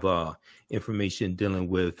have information dealing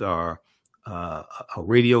with our a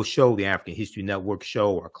radio show, the African History Network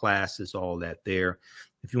show, our classes, all that there.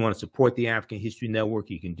 If you want to support the African History Network,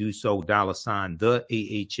 you can do so. $ the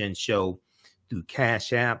AHN show through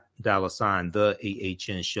Cash App, $ the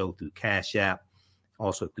AHN show through Cash App,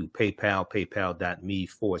 also through PayPal,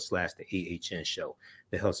 paypal.me/the AHN show.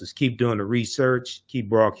 That helps us keep doing the research, keep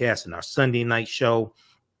broadcasting our Sunday night show.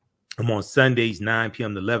 I'm on Sundays, 9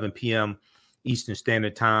 p.m. to 11 p.m. Eastern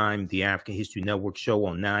Standard Time, the African History Network show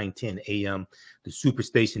on 9:10 a.m. The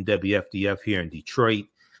Superstation WFDF here in Detroit.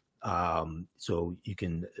 So you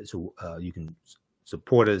can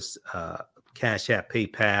support us. Cash App,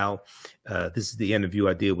 PayPal. This is the interview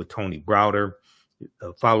I did with Tony Browder.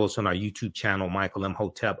 Follow us on our YouTube channel, Michael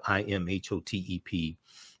Imhotep, IMHOTEP.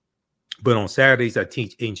 But on Saturdays, I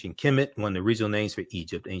teach Ancient Kemet, one of the original names for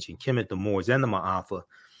Egypt, Ancient Kemet, the Moors, and the Ma'afa,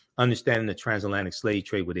 understanding the transatlantic slave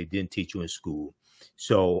trade, what they didn't teach you in school.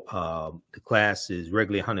 So the class is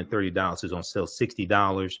regularly $130. It's on sale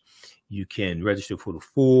 $60. You can register for the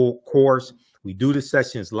full course. We do the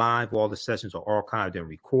sessions live. All the sessions are archived and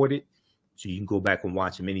recorded. So you can go back and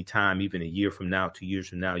watch them anytime, even a year from now, 2 years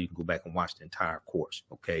from now, you can go back and watch the entire course.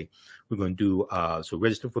 Okay. We're going to do, so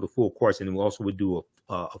register for the full course. And then we also would do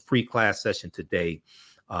a free class session today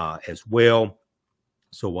as well.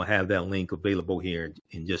 So we'll have that link available here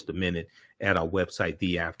in just a minute at our website,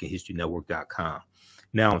 TheAfricanHistoryNetwork.com.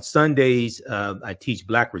 Now on Sundays, I teach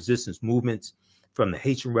Black resistance movements from the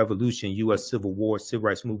Haitian Revolution, U.S. Civil War, Civil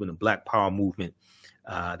Rights Movement, and Black Power Movement.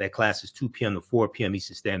 That class is 2 p.m. to 4 p.m.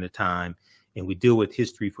 Eastern Standard Time. And we deal with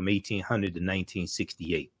history from 1800 to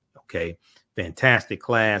 1968. Okay. Fantastic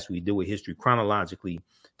class. We deal with history chronologically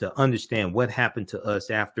to understand what happened to us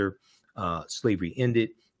after slavery ended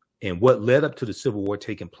and what led up to the Civil War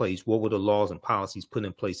taking place. What were the laws and policies put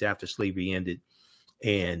in place after slavery ended?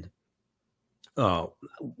 And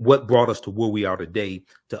what brought us to where we are today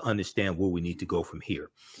to understand where we need to go from here.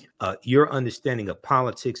 Your understanding of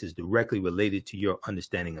politics is directly related to your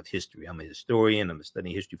understanding of history. I'm a historian. I've been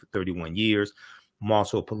studying history for 31 years. I'm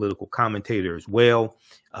also a political commentator as well.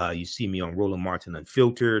 You see me on Roland Martin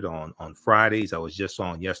Unfiltered on Fridays. I was just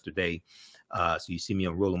on yesterday. So you see me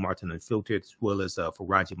on Roland Martin Unfiltered, as well as for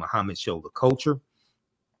Raji Muhammad's show, The Culture.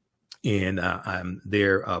 And I'm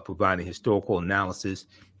there providing historical analysis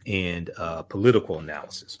and political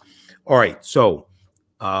analysis. All right. So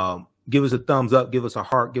give us a thumbs up, give us a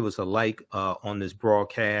heart, give us a like on this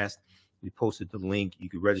broadcast. We posted the link. You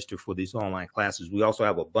can register for these online classes. We also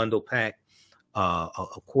have a bundle pack, a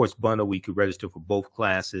course bundle. We could register for both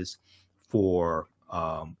classes for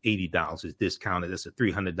 $80 is discounted. That's a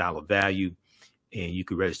 $300 value, and you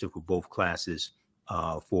can register for both classes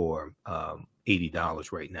for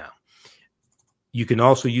 $80 right now. You can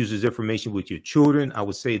also use this information with your children. I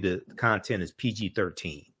would say the content is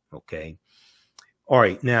PG-13. Okay. All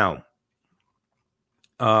right. Now,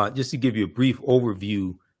 just to give you a brief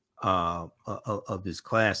overview of this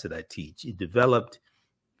class that I teach, it developed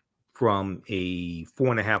from a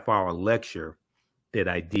 4.5-hour lecture that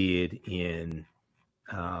I did in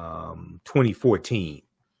 2014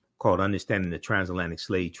 called Understanding the Transatlantic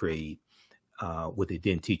Slave Trade, what they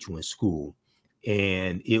didn't teach you in school.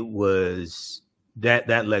 And it was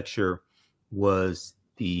that lecture was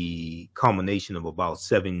the culmination of about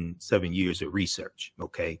seven years of research.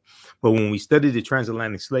 Okay. But when we study the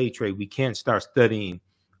transatlantic slave trade, we can't start studying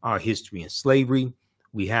our history in slavery.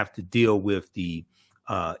 We have to deal with the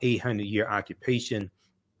 800-year occupation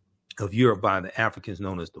of Europe by the Africans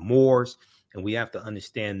known as the Moors. And we have to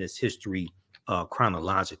understand this history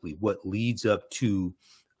chronologically, what leads up to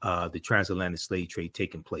the transatlantic slave trade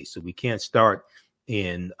taking place. So we can't start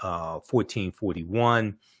in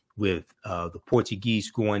 1441 with the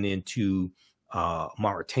Portuguese going into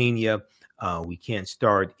Mauritania. We can't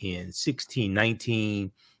start in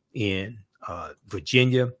 1619 in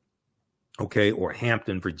Virginia, okay, or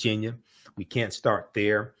Hampton, Virginia. We can't start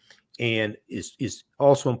there. And it's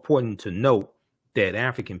also important to note that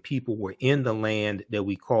African people were in the land that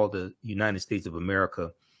we call the United States of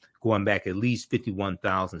America going back at least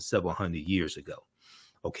 51,700 years ago.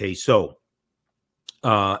 Okay, so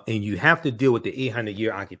and you have to deal with the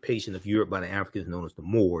 800-year occupation of Europe by the Africans known as the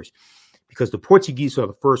Moors, because the Portuguese are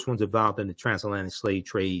the first ones involved in the transatlantic slave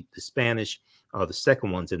trade. The Spanish are the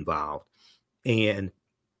second ones involved. And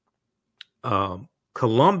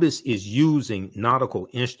Columbus is using nautical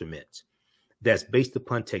instruments that's based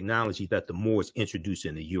upon technology that the Moors introduced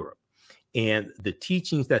into Europe. And the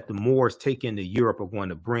teachings that the Moors take into Europe are going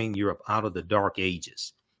to bring Europe out of the Dark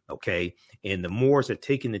Ages. Okay. And the Moors are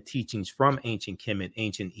taking the teachings from ancient Kemet,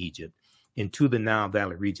 ancient Egypt, into the Nile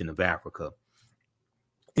Valley region of Africa.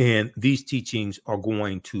 And these teachings are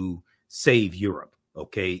going to save Europe.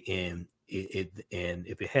 Okay. And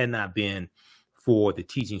if it had not been for the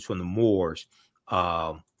teachings from the Moors,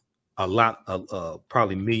 probably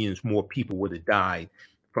millions more people would have died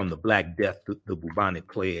from the Black Death, the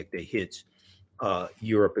bubonic plague that hits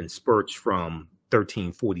Europe in spurts from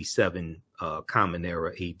 1347 Common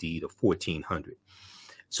Era AD to 1400.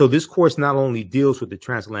 So this course not only deals with the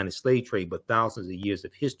transatlantic slave trade, but thousands of years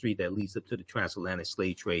of history that leads up to the transatlantic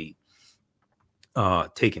slave trade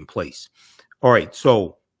taking place. All right,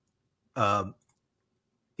 so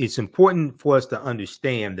it's important for us to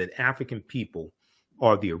understand that African people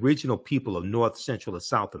are the original people of North, Central, and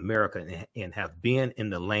South America, and have been in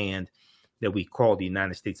the land that we call the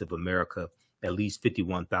United States of America at least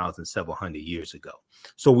 51,700 years ago.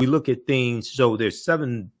 So we look at things. So there's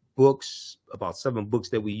about seven books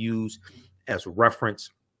that we use as a reference.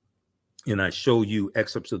 And I show you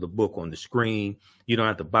excerpts of the book on the screen. You don't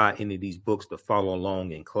have to buy any of these books to follow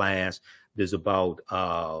along in class. There's about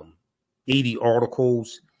 80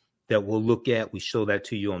 articles that we'll look at. We show that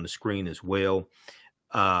to you on the screen as well.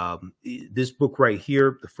 This book right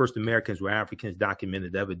here, The First Americans Were Africans,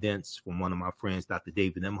 Documented Evidence, from one of my friends, Dr.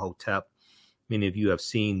 David Imhotep. Many of you have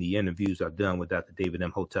seen the interviews I've done with Dr. David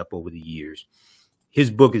Imhotep over the years. His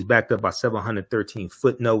book is backed up by 713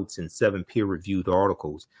 footnotes and 7 peer-reviewed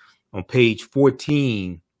articles. On page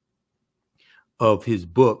 14 of his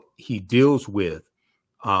book, he deals with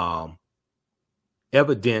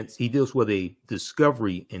evidence. He deals with a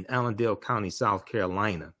discovery in Allendale County, South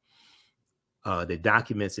Carolina, that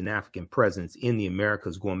documents an African presence in the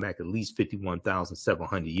Americas going back at least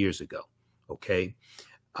 51,700 years ago. Okay.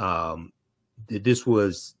 This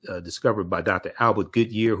was discovered by Dr. Albert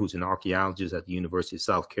Goodyear, who's an archaeologist at the University of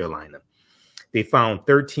South Carolina. They found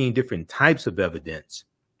 13 different types of evidence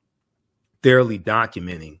thoroughly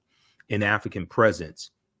documenting an African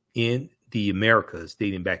presence in the Americas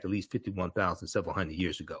dating back at least 51,700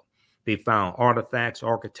 years ago. They found artifacts,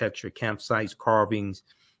 architecture, campsites, carvings,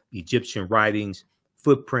 Egyptian writings,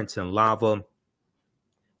 footprints in lava,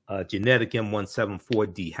 genetic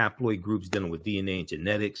M174D haploid groups dealing with DNA and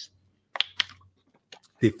genetics.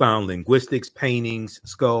 They found linguistics, paintings,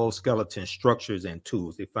 skulls, skeletons, structures, and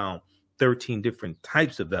tools. They found 13 different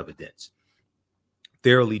types of evidence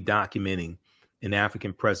thoroughly documenting an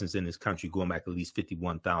African presence in this country going back at least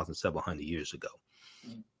 51,700 years ago.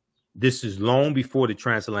 This is long before the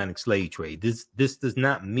transatlantic slave trade. This does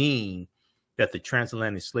not mean that the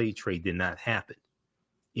transatlantic slave trade did not happen.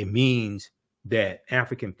 It means that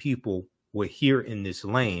African people were here in this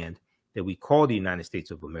land that we call the United States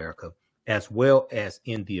of America as well as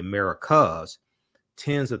in the Americas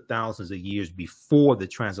tens of thousands of years before the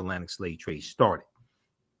transatlantic slave trade started.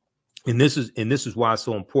 And this is why it's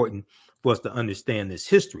so important for us to understand this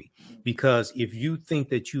history, because if you think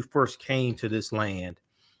that you first came to this land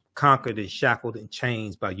conquered and shackled and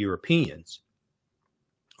chained by Europeans,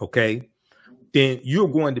 okay, then you're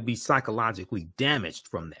going to be psychologically damaged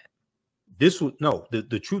from that.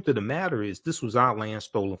 The truth of the matter is this was our land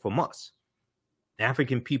stolen from us.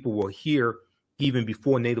 African people were here even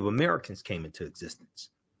before Native Americans came into existence.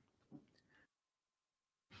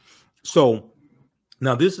 So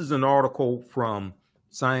now this is an article from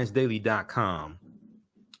ScienceDaily.com.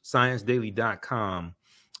 ScienceDaily.com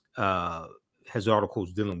has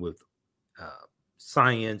articles dealing with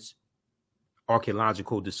science,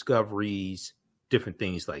 archaeological discoveries, different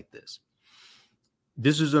things like this.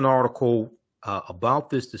 This is an article about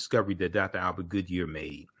this discovery that Dr. Albert Goodyear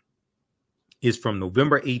made. It's from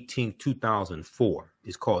November 18, 2004.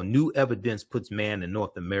 It's called New Evidence Puts Man in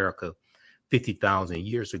North America 50,000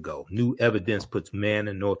 years ago. New evidence puts man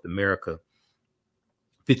in North America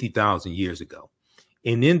 50,000 years ago.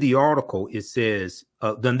 And in the article, it says,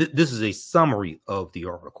 this is a summary of the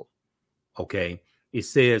article, okay? It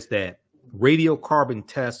says that radiocarbon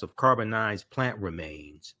tests of carbonized plant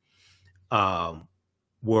remains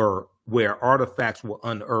were where artifacts were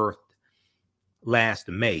unearthed last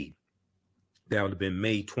May. That would have been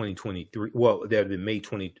May 2023. Well, that would have been May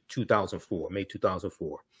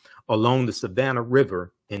 2004, along the Savannah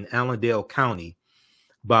River in Allendale County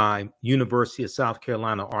by University of South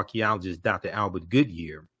Carolina archaeologist Dr. Albert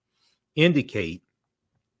Goodyear, indicate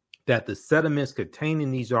that the sediments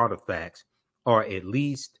containing these artifacts are at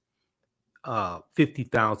least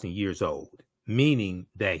 50,000 years old, meaning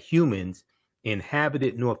that humans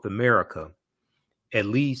inhabited North America at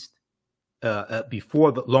least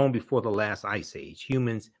long before the last ice age.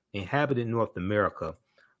 Humans inhabited North America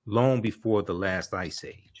long before the last ice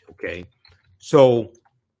age. Okay, so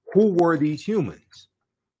who were these humans?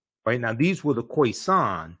 Right now, these were the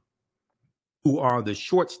Khoisan, who are the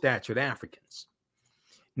short-statured Africans.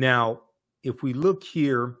 Now, if we look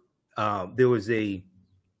here, there was a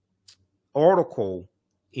article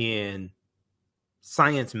in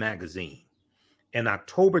Science magazine. An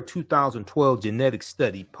October 2012 genetic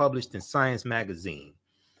study published in Science magazine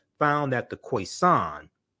found that the Khoisan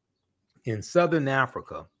in Southern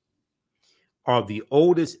Africa are the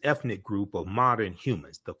oldest ethnic group of modern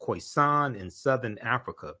humans. The Khoisan in Southern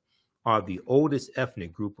Africa are the oldest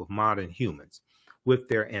ethnic group of modern humans, with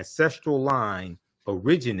their ancestral line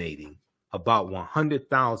originating about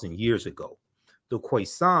 100,000 years ago. The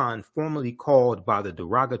Khoisan, formerly called by the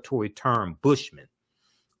derogatory term Bushmen,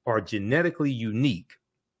 are genetically unique,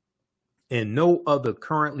 and no other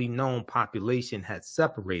currently known population had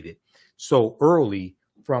separated so early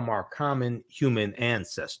from our common human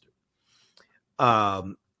ancestor.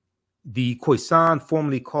 The Khoisan,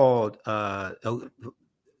 formerly called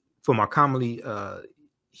from our commonly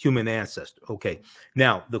human ancestor. Okay,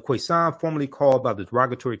 now the Khoisan, formerly called by the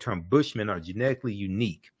derogatory term Bushmen, are genetically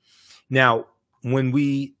unique. Now, when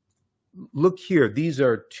we look here, these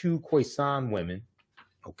are two Khoisan women.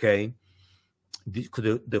 Okay, the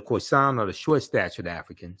Khoisan are the short-statured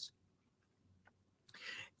Africans.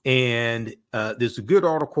 And there's a good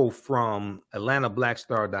article from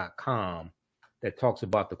AtlantaBlackStar.com that talks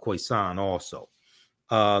about the Khoisan also.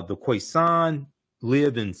 The Khoisan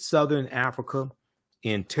live in Southern Africa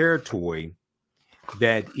in territory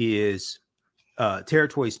that is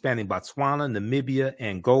territory spanning Botswana, Namibia,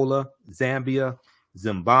 Angola, Zambia,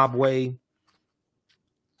 Zimbabwe,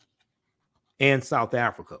 and South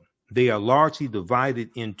Africa. They are largely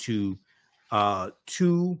divided into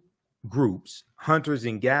two groups: hunters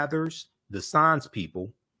and gatherers, the Sans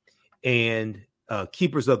people, and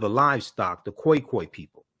keepers of the livestock, the Khoikhoi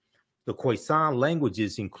people. The Khoisan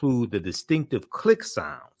languages include the distinctive click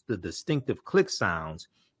sounds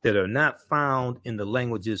that are not found in the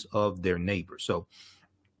languages of their neighbors. So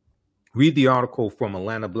read the article from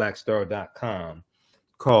AtlantaBlackStar.com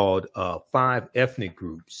called 5 Ethnic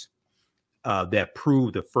Groups that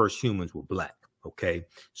prove the first humans were Black. Okay,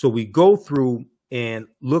 so we go through and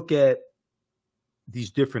look at these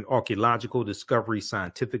different archaeological discoveries,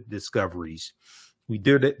 scientific discoveries. We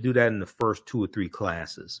do that in the first 2 or 3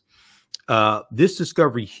 classes. This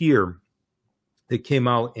discovery here that came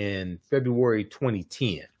out in February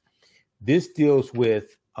 2010, this deals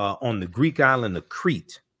with on the Greek island of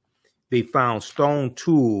Crete. They found stone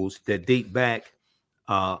tools that date back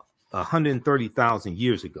 130,000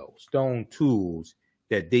 years ago. Stone tools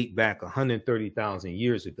that date back 130,000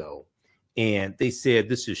 years ago. And they said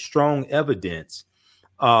this is strong evidence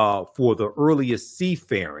for the earliest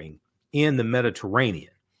seafaring in the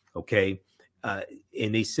Mediterranean. Okay. And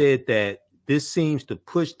they said that this seems to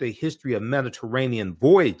push the history of Mediterranean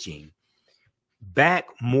voyaging back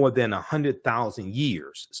more than 100,000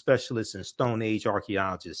 years. Specialists in Stone Age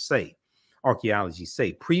archaeology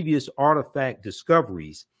say previous artifact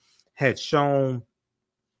discoveries had shown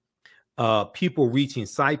people reaching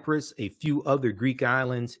Cyprus, a few other Greek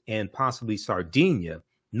islands, and possibly Sardinia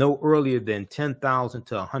no earlier than 10,000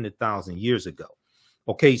 to 100,000 years ago.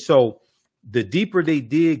 Okay, so the deeper they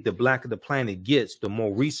dig, the blacker the planet gets, the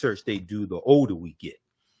more research they do, the older we get.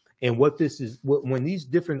 And what this is, when these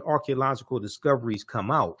different archaeological discoveries come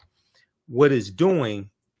out, what it's doing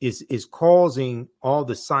is causing all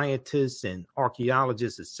the scientists and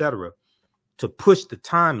archaeologists, etc., to push the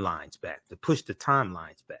timelines back,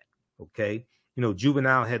 Okay. You know,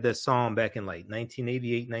 Juvenile had that song back in like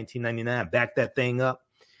 1988, 1999, back that thing up.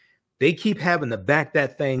 They keep having to back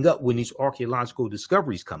that thing up when these archaeological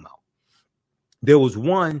discoveries come out. There was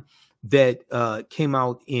one that came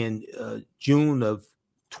out in June of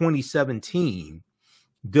 2017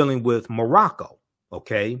 dealing with Morocco.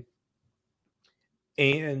 Okay.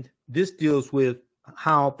 And this deals with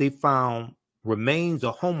how they found remains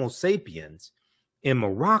of Homo sapiens in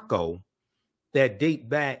Morocco that date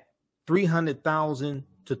back 300,000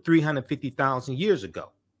 to 350,000 years ago,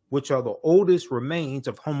 which are the oldest remains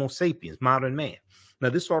of Homo sapiens, modern man. Now,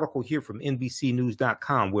 this article here from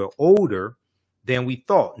NBCnews.com, we're older than we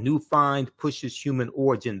thought. New find pushes human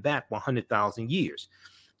origin back 100,000 years.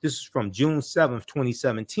 This is from June 7th,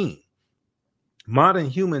 2017. Modern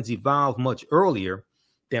humans evolved much earlier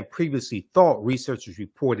than previously thought, researchers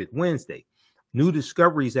reported Wednesday. New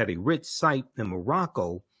discoveries at a rich site in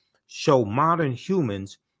Morocco show modern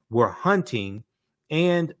humans were hunting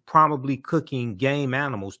and probably cooking game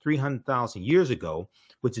animals 300,000 years ago,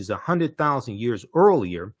 which is 100,000 years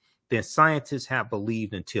earlier than scientists have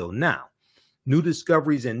believed until now. New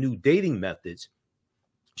discoveries and new dating methods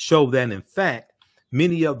show that, in fact,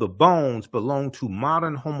 many of the bones belong to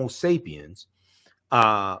modern Homo sapiens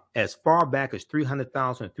as far back as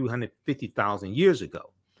 300,000 to 350,000 years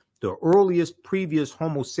ago. The earliest previous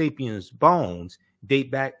Homo sapiens bones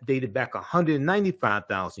dated back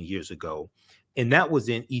 195,000 years ago, and that was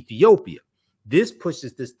in Ethiopia. This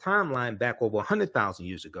pushes this timeline back over 100,000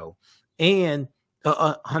 years ago, and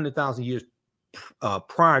 100,000 years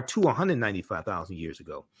prior to 195,000 years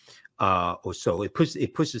ago, or so. It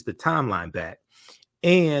pushes the timeline back,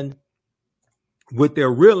 and what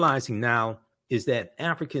they're realizing now is that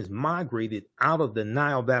Africans migrated out of the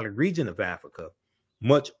Nile Valley region of Africa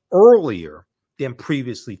much earlier than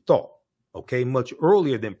previously thought. Okay, much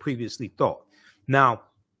earlier than previously thought. Now,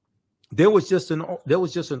 there was just an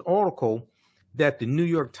article that the New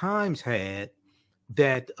York Times had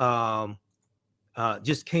that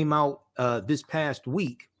just came out this past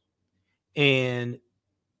week, and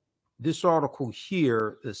this article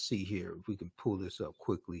here. Let's see here if we can pull this up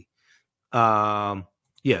quickly. Yeah,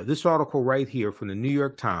 this article right here from the New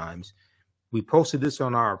York Times. We posted this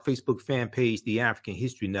on our Facebook fan page, The African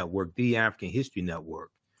History Network, The African History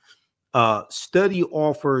Network. Study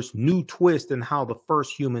offers new twist in how the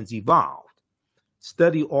first humans evolved.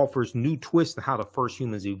 Study offers new twist in how the first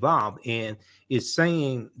humans evolved, and is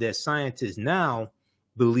saying that scientists now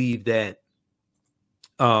believe that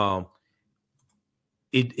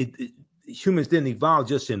humans didn't evolve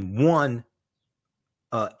just in one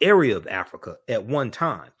area of Africa at one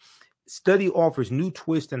time. Study offers new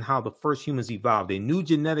twist in how the first humans evolved. A new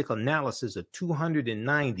genetic analysis of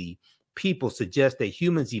 290 people suggests that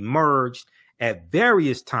humans emerged at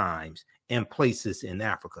various times and places in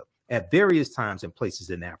Africa. Now,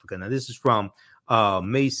 this is from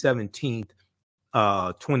May 17th,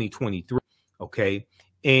 2023. Okay.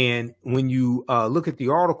 And when you look at the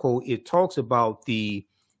article, it talks about the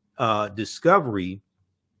discovery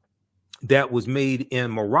that was made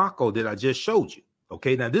in Morocco that I just showed you.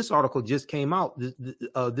 Okay. Now, this article just came out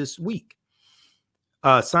this week.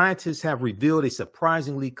 Scientists have revealed a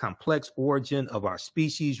surprisingly complex origin of our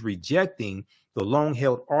species, rejecting the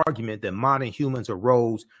long-held argument that modern humans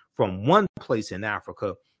arose from one place in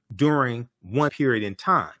Africa during one period in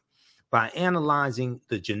time. By analyzing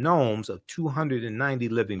the genomes of 290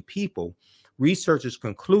 living people, researchers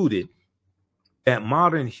concluded that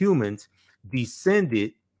modern humans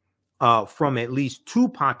descended from at least two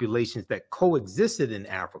populations that coexisted in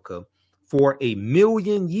Africa for 1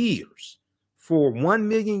 million years. For 1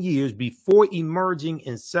 million years before emerging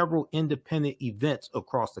in several independent events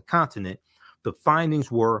across the continent. The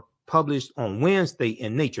findings were published on Wednesday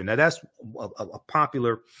in Nature. Now, that's a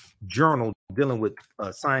popular journal dealing with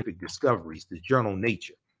scientific discoveries, the journal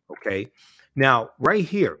Nature. Okay. Now, right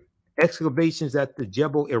here, excavations at the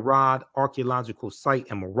Jebel Irad archaeological site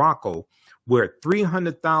in Morocco, where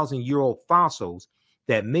 300,000-year-old fossils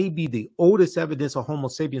that may be the oldest evidence of Homo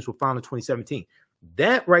sapiens were found in 2017.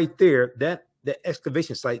 That right there, that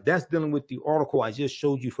excavation site, that's dealing with the article I just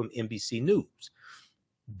showed you from NBC News.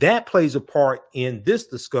 That plays a part in this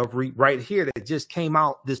discovery right here that just came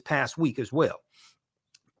out this past week as well.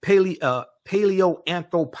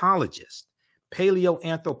 Paleoanthropologists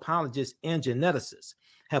and geneticists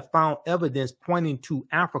have found evidence pointing to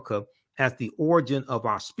Africa as the origin of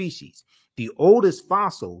our species. The oldest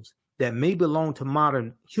fossils that may belong to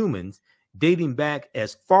modern humans, dating back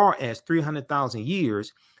as far as 300,000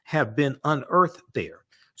 years, have been unearthed there.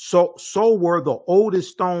 So were the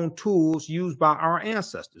oldest stone tools used by our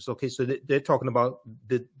ancestors. Okay, so they're talking about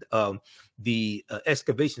the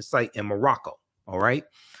excavation site in Morocco. All right.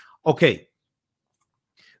 Okay.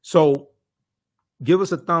 So give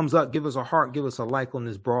us a thumbs up, give us a heart, give us a like on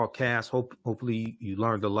this broadcast. Hopefully you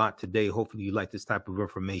learned a lot today. Hopefully you like this type of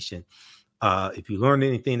information. If you learned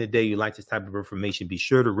anything today, you like this type of information, be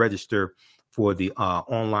sure to register for the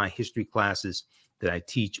online history classes that I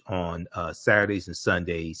teach on Saturdays and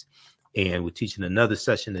Sundays. And we're teaching another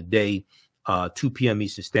session today, 2 p.m.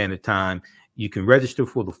 Eastern Standard Time. You can register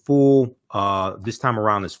for the full, this time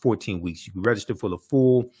around it's 14 weeks. You can register for the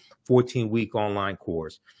full 14-week online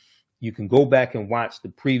course. You can go back and watch the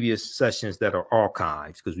previous sessions that are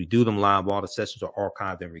archived, because we do them live. All the sessions are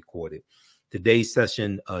archived and recorded. Today's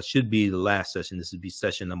session should be the last session. This would be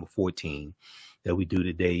session number 14 that we do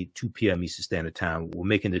today, 2 p.m. Eastern Standard Time. We're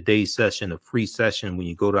making today's session a free session. When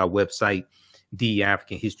you go to our website,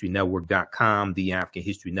 TheAfricanHistoryNetwork.com,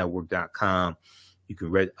 TheAfricanHistoryNetwork.com, you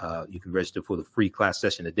can register for the free class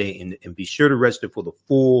session today, and be sure to register for the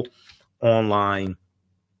full online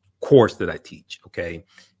course that I teach, okay?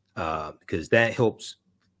 Because that helps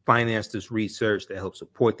finance this research, that helps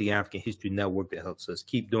support the African History Network, that helps us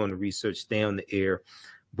keep doing the research, stay on the air,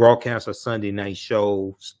 broadcast our Sunday night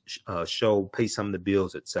shows, pay some of the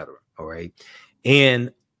bills, etc. All right.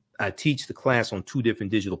 And I teach the class on 2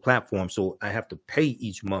 different digital platforms, so I have to pay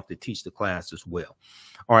each month to teach the class as well.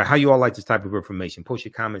 All right. How you all like this type of information? Post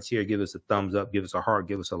your comments here. Give us a thumbs up. Give us a heart.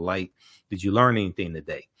 Give us a like. Did you learn anything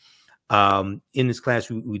today? In this class,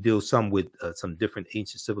 we deal some with some different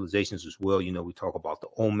ancient civilizations as well. You know, we talk about the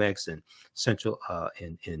Olmecs and Central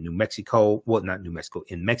in New Mexico. Well, not New Mexico,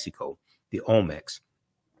 in Mexico, the Olmecs.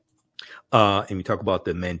 And we talk about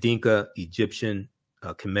the Mandinka, Egyptian,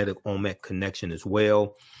 Kemetic Olmec connection as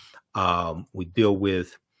well. We deal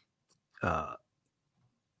with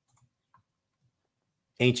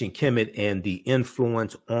ancient Kemet and the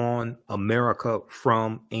influence on America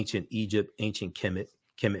from ancient Egypt, ancient Kemet.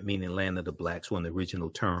 Kemet meaning land of the blacks, one of the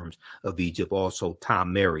original terms of Egypt. Also,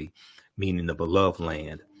 Ta-Meri, meaning the beloved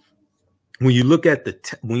land. When you look at the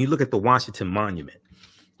Washington Monument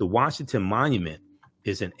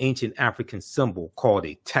is an ancient African symbol called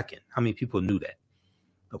a tekken. How many people knew that?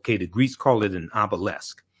 Okay, the Greeks call it an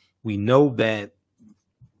obelisk. We know that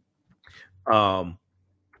the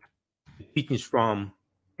teachings from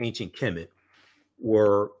ancient Kemet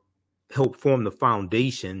helped form the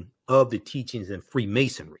foundation of the teachings in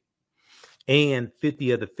Freemasonry, and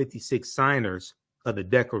 50 of the 56 signers of the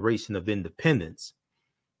Declaration of Independence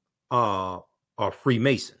are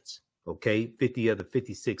Freemasons. Okay, 50 of the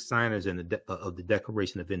 56 signers of the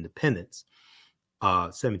Declaration of Independence,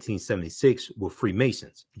 1776, were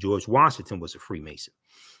Freemasons. George Washington was a Freemason.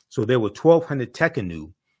 So there were 1,200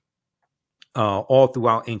 Tekenu all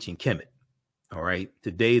throughout ancient Kemet. All right,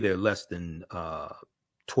 today they're less than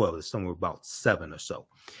 12, it's somewhere about 7 or so.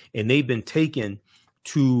 And they've been taken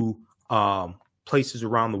to places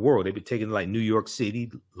around the world. They've been taken to like New York City,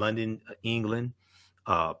 London, England,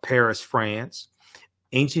 Paris, France.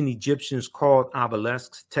 Ancient Egyptians called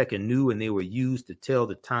obelisks tekenu, and they were used to tell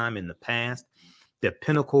the time in the past. Their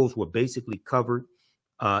pinnacles were basically covered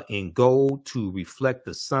in gold to reflect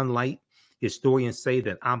the sunlight. Historians say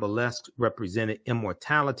that obelisks represented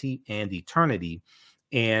immortality and eternity,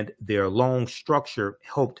 and their long structure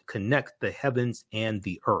helped connect the heavens and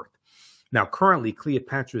the earth. Now, currently,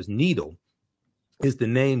 Cleopatra's Needle is the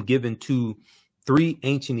name given to 3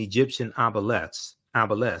 ancient Egyptian obelisks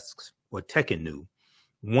or tekenu,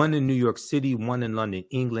 one in New York City, one in London,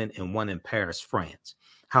 England, and one in Paris, France.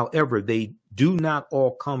 However, they do not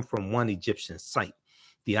all come from one Egyptian site.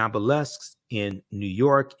 The obelisks in New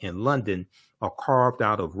York and London are carved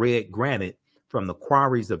out of red granite from the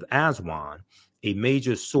quarries of Aswan, a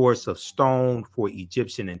major source of stone for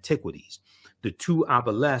Egyptian antiquities. The 2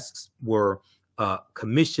 obelisks were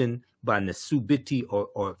commissioned by Nesubiti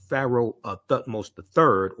or Pharaoh Thutmose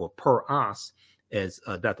III, or Per-As, as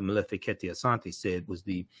Dr. Molefi Kete Asante said, was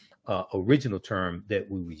the original term that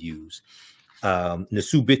we would use.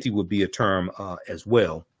 Nasubiti would be a term as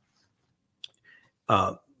well.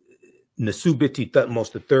 Nasubiti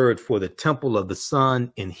Thutmose III for the Temple of the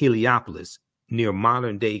Sun in Heliopolis, near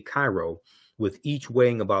modern-day Cairo, with each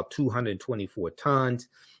weighing about 224 tons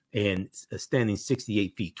and standing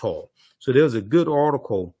 68 feet tall. So there's a good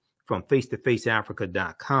article from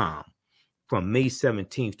face-to-faceafrica.com from May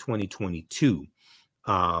 17th, 2022,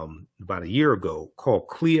 about a year ago, called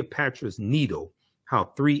Cleopatra's Needle,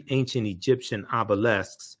 How 3 Ancient Egyptian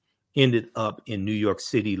Obelisks Ended Up in New York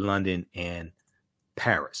City, London, and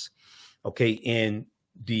Paris. Okay, and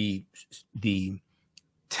the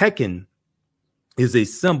Tekken is a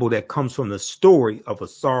symbol that comes from the story of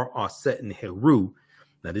Asar, Aset, and Heru.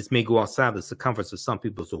 Now, this may go outside the circumference of some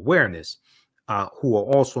people's awareness, who are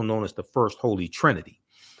also known as the First Holy Trinity.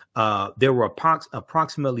 There were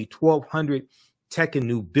approximately 1,200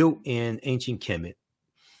 Tekkenu built in ancient Kemet,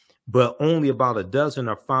 but only about a dozen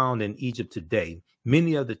are found in Egypt today.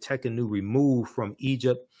 Many of the Tekkenu removed from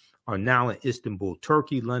Egypt are now in Istanbul,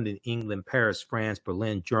 Turkey, London, England, Paris, France,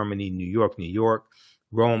 Berlin, Germany, New York,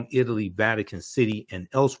 Rome, Italy, Vatican City, and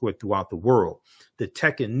elsewhere throughout the world. The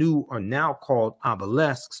Tekkenu are now called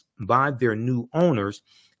obelisks by their new owners,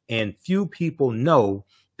 and few people know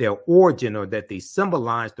their origin or that they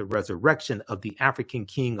symbolize the resurrection of the African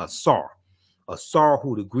king Asar,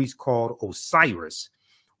 who the Greeks called Osiris,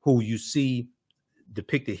 who you see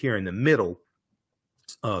depicted here in the middle,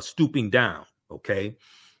 stooping down, okay?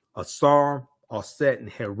 Asar, Aset, and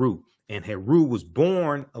Heru. And Heru was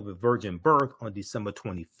born of a virgin birth on December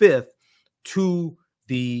 25th to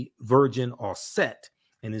the virgin Aset.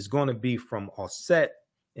 And it's going to be from Aset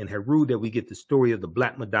and Heru that we get the story of the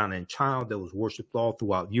Black Madonna and Child that was worshipped all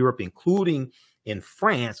throughout Europe, including in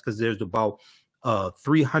France, because there's about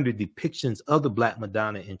 300 depictions of the Black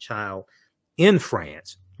Madonna and Child in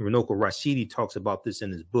France. Runoko Rashidi talks about this in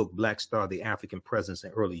his book, Black Star, the African Presence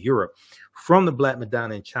in Early Europe. From the Black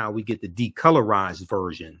Madonna and Child, we get the decolorized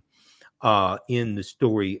version in the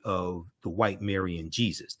story of the White Mary and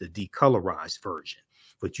Jesus, the decolorized version.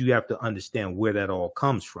 But you have to understand where that all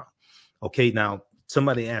comes from. Okay, now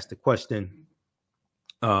somebody asked a question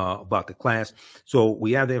about the class. So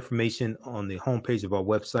we have the information on the homepage of our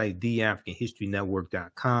website,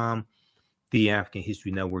 TheAfricanHistoryNetwork.com,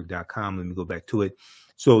 TheAfricanHistoryNetwork.com. Let me go back to it.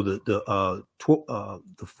 So the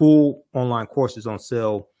full online course is on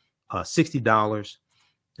sale, $60.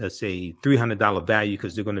 That's a $300 value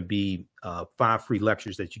because they're going to be 5 free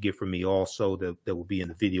lectures that you get from me also that will be in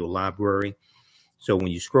the video library. So when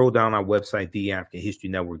you scroll down our website,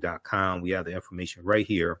 TheAfricanHistoryNetwork.com, we have the information right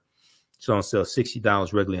here. It's on sale,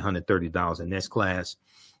 $60, regularly $130. And next class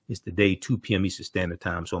is today, 2 p.m. Eastern Standard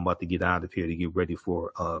Time. So I'm about to get out of here to get ready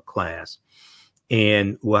for class.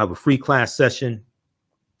 And we'll have a free class session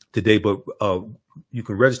today, but you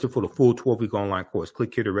can register for the full 12-week online course.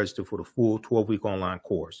 Click here to register for the full 12-week online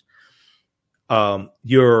course.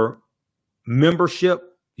 Your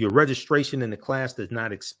membership, your registration in the class does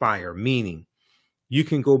not expire, meaning you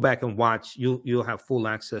can go back and watch. You'll have full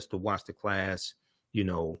access to watch the class,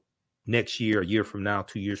 next year, a year from now,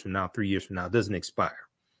 2 years from now, 3 years from now. It doesn't expire.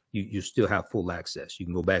 You still have full access. You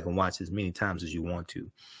can go back and watch as many times as you want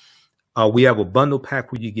to. We have a bundle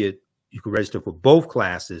pack where you can register for both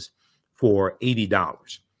classes for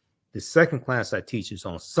 $80. The second class I teach is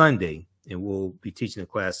on Sunday, and we'll be teaching the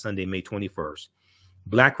class Sunday, May 21st.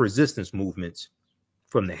 Black resistance movements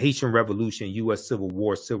from the Haitian Revolution, U.S. Civil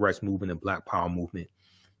War, Civil Rights Movement, and Black Power Movement.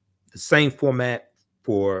 The same format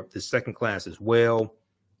for the second class as well.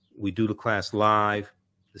 We do the class live.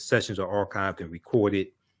 The sessions are archived and recorded.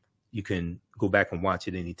 You can go back and watch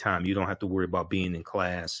it anytime. You don't have to worry about being in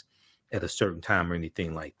class at a certain time or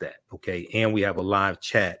anything like that. Okay. And we have a live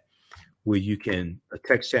chat where you can, a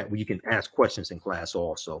text chat where you can ask questions in class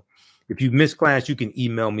also. If you miss class, you can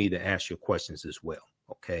email me to ask your questions as well.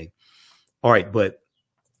 Okay. All right. But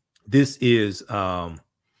this is,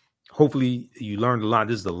 hopefully you learned a lot.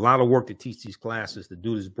 This is a lot of work to teach these classes, to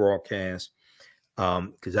do this broadcast.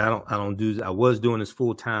 Because I was doing this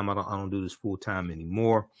full time. I don't do this full time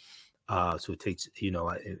anymore. So it takes,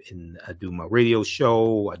 and I do my radio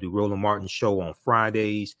show. I do Roland Martin's show on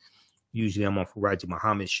Fridays. Usually I'm on Faraji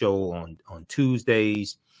Muhammad's show on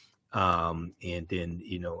Tuesdays. And then,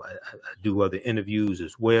 I do other interviews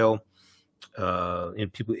as well.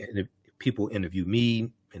 And people interview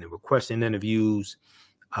me and they're requesting interviews.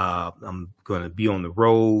 I'm going to be on the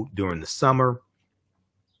road during the summer.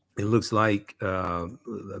 It looks like I'll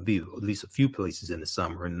be at least a few places in the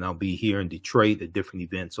summer, and I'll be here in Detroit at different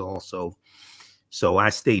events also. So I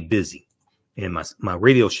stay busy. And my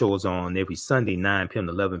radio show is on every Sunday, 9 p.m.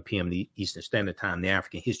 to 11 p.m. Eastern Standard Time, the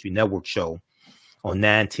African History Network show on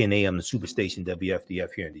 9:10 a.m. the Superstation WFDF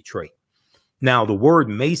here in Detroit. Now, the word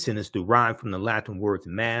Mason is derived from the Latin words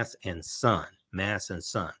mass and sun. Mass and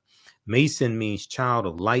sun. Mason means child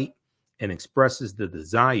of light and expresses the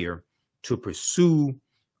desire to pursue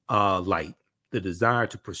light, the desire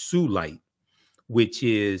to pursue light, which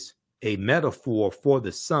is a metaphor for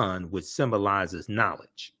the sun, which symbolizes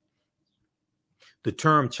knowledge. The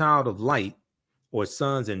term child of light, or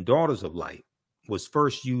sons and daughters of light, was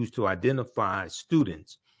first used to identify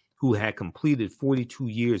students who had completed 42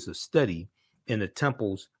 years of study in the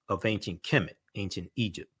temples of ancient Kemet, ancient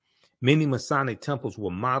Egypt. Many Masonic temples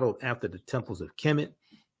were modeled after the temples of Kemet,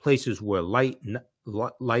 places where light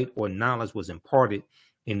or knowledge was imparted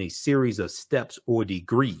in a series of steps or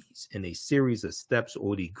degrees.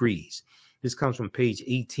 This comes from page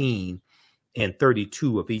 18 and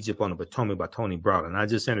 32 of Egypt on the Potomac by Tony Browder. And I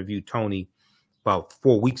just interviewed Tony about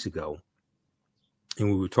 4 weeks ago, and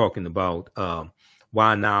we were talking about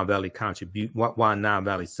why Nile Valley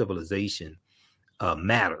civilization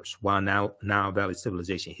matters, why Nile Valley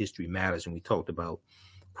civilization history matters, and we talked about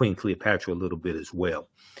Queen Cleopatra a little bit as well.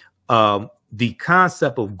 The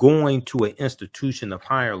concept of going to an institution of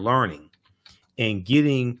higher learning and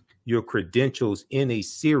getting your credentials in a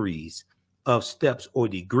series of steps or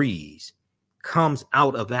degrees comes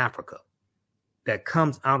out of Africa. That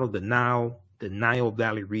comes out of the Nile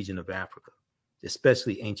Valley region of Africa,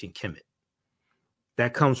 especially ancient Kemet.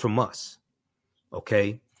 That comes from us.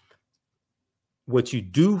 Okay. What you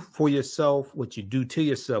do for yourself, what you do to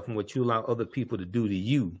yourself, and what you allow other people to do to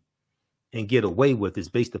you and get away with is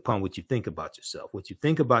based upon what you think about yourself. What you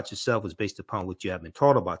think about yourself is based upon what you have been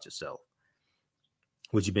taught about yourself.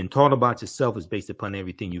 What you've been taught about yourself is based upon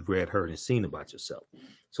everything you've read, heard, and seen about yourself.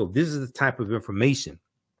 So this is the type of information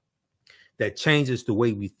that changes the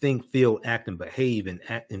way we think, feel, act, and behave,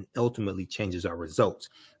 and ultimately changes our results.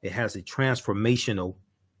 It has a transformational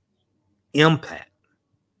impact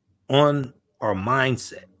on our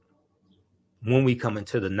mindset when we come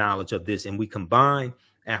into the knowledge of this, and we combine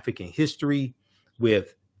African history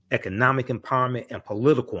with economic empowerment and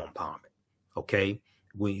political empowerment. Okay.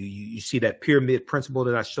 When you see that pyramid principle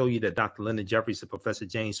that I show you, that Dr. Lyndon Jeffries and Professor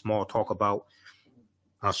James Small talk about,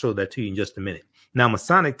 I'll show that to you in just a minute. Now,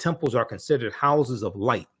 Masonic temples are considered houses of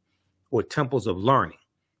light or temples of learning.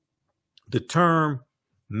 The term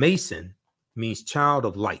Mason means child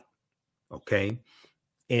of light. Okay.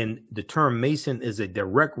 And the term Mason is a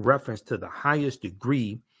direct reference to the highest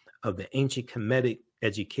degree of the ancient Kemetic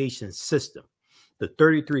education system. The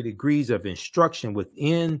 33 degrees of instruction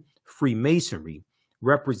within Freemasonry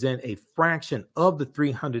represent a fraction of the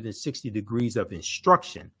 360 degrees of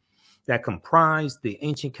instruction that comprise the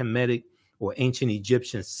ancient Kemetic or ancient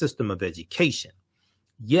Egyptian system of education.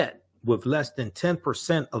 Yet, with less than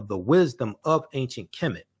 10% of the wisdom of ancient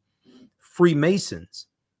Kemet, Freemasons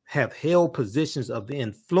have held positions of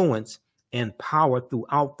influence and power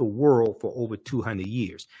throughout the world for over 200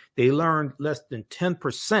 years. They learned less than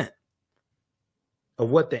 10% of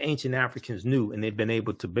what the ancient Africans knew, and they've been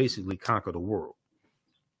able to basically conquer the world.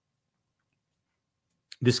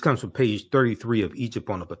 This comes from page 33 of Egypt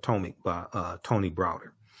on the Potomac by Tony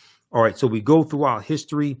Browder. All right, so we go through our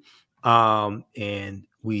history and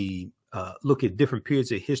we look at different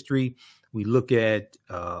periods of history. We look at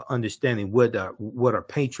understanding what are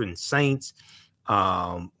patron saints.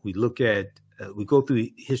 We go through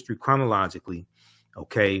history chronologically.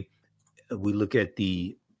 Okay, we look at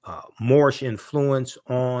the Moorish influence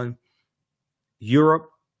on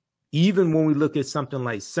Europe. Even when we look at something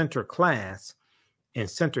like center class, and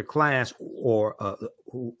center class, or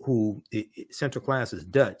center class is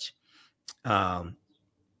Dutch.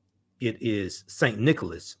 It is Saint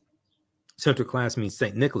Nicholas. Center class means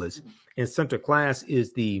Saint Nicholas, and center class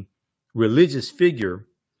is the religious figure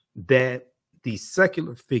that the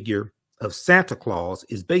secular figure of Santa Claus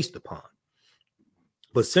is based upon.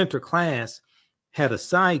 But center class had a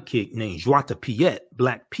sidekick named Jada Pinkett,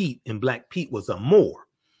 Black Pete, and Black Pete was a Moor.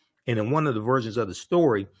 And in one of the versions of the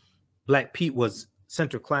story, Black Pete was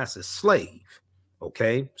center class's slave.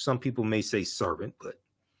 Okay, some people may say servant, but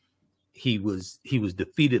he was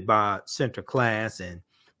defeated by center class and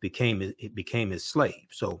became his slave.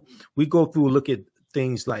 So we go through and look at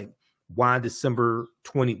things like why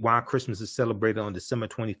Christmas is celebrated on December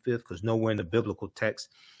 25th, because nowhere in the biblical text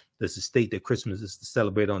does it state that Christmas is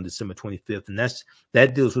celebrated on December 25th. And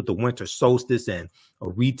that deals with the winter solstice and a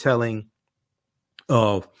retelling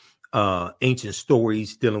of ancient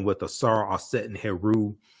stories dealing with Asar, Aset, and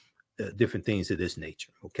Heru, different things of this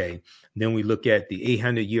nature. Okay. Then we look at the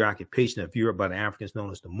 800-year occupation of Europe by the Africans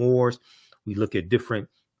known as the Moors. We look at different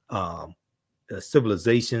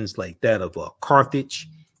civilizations like that of Carthage,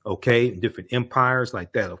 okay, different empires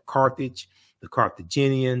like that of Carthage, the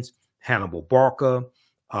Carthaginians, Hannibal Barca.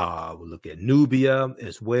 We look at Nubia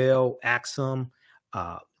as well, Axum,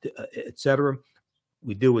 etc.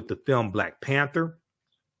 We deal with the film Black Panther,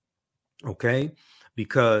 okay,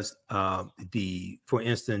 because for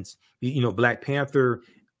instance, Black Panther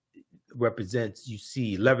represents, you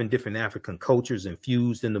see 11 different African cultures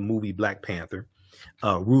infused in the movie Black Panther.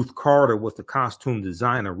 Ruth Carter was the costume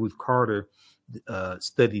designer. Ruth Carter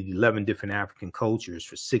studied 11 different African cultures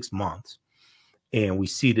for 6 months. And we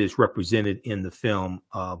see this represented in the film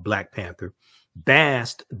Black Panther.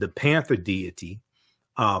 Bast, the panther deity,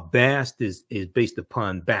 Bast is based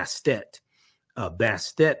upon Bastet.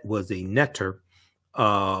 Bastet was a netter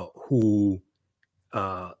who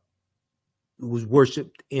was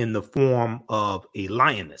worshipped in the form of a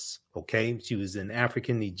lioness. Okay, she was an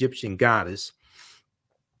African Egyptian goddess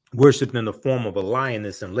worshipped in the form of a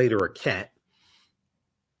lioness and later a cat.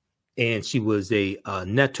 And she was a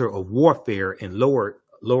netter of warfare in Lower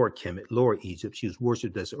Kemet, Lower Egypt. She was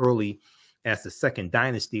worshipped as early as the Second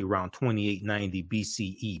Dynasty around 2890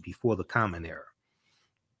 BCE, before the Common Era,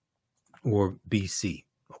 or BC.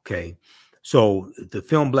 Okay, so the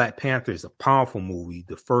film Black Panther is a powerful movie,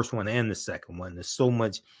 the first one and the second one. There's so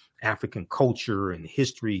much African culture and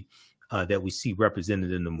history that we see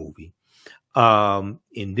represented in the movie. And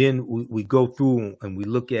then we go through and we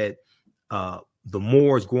look at the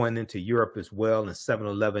Moors going into Europe as well in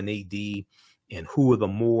 711 AD, and who are the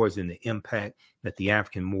Moors and the impact that the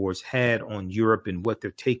African Moors had on Europe and what they're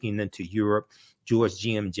taking into Europe. George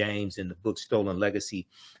G.M. James, in the book Stolen Legacy,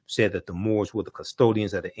 said that the Moors were the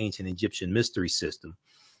custodians of the ancient Egyptian mystery system.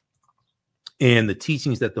 And the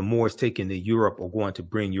teachings that the Moors take into Europe are going to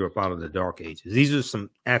bring Europe out of the Dark Ages. These are some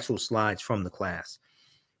actual slides from the class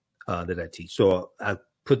that I teach. So I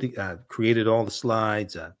created all the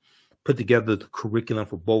slides. I put together the curriculum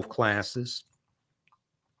for both classes.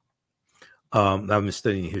 I've been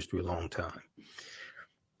studying history a long time.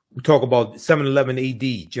 We talk about 711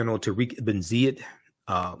 AD. General Tariq ibn Ziyad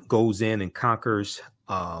goes in and conquers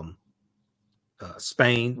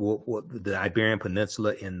Spain, the Iberian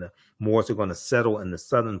Peninsula, and the Moors are going to settle in the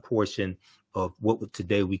southern portion of what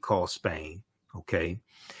today we call Spain. Okay,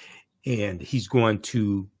 and he's going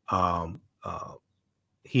to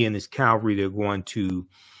he and his cavalry, they're going to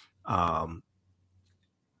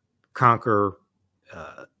conquer.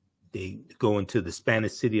 They go into the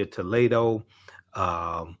Spanish city of Toledo,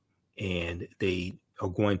 and they are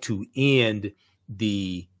going to end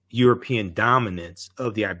the European dominance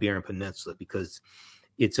of the Iberian Peninsula, because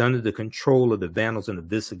it's under the control of the Vandals and the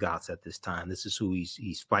Visigoths at this time. This is who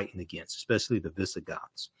he's fighting against, especially the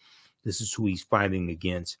Visigoths. This is who he's fighting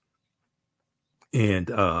against and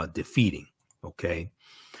defeating. Okay.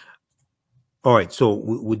 All right, so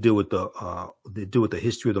we'll deal with the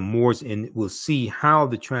history of the Moors, and we'll see how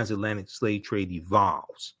the transatlantic slave trade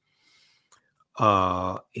evolves.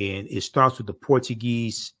 And it starts with the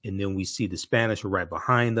Portuguese, and then we see the Spanish are right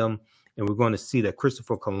behind them, and we're going to see that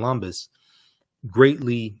Christopher Columbus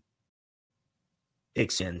greatly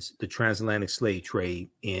extends the transatlantic slave trade,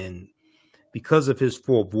 and because of his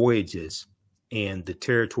 4 voyages and the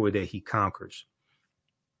territory that he conquers.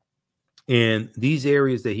 And these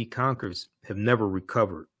areas that he conquers have never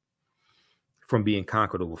recovered from being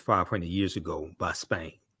conquered over 500 years ago by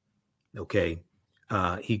Spain. Okay.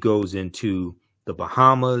 He goes into the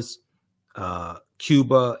Bahamas,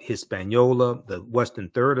 Cuba, Hispaniola. The western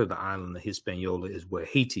third of the island of Hispaniola is where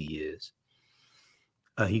Haiti is.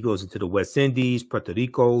 He goes into the West Indies, Puerto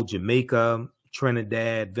Rico, Jamaica,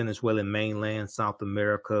 Trinidad, Venezuelan mainland, South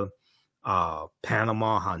America,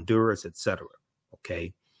 Panama, Honduras, etc.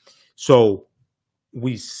 Okay. So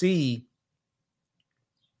we see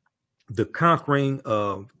the conquering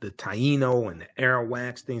of the Taino and the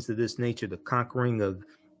Arawaks, things of this nature, the conquering of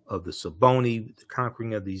the Soboni, the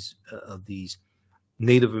conquering of these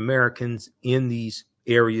Native Americans in these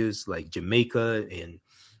areas like Jamaica and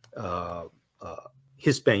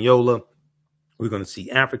Hispaniola. We're going to see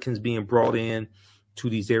Africans being brought in to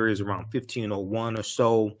these areas around 1501 or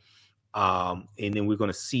so. And then we're going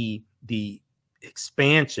to see the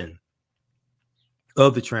expansion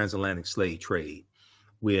of the transatlantic slave trade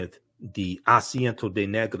with the Asiento de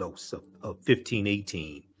Negros of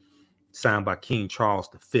 1518, signed by King Charles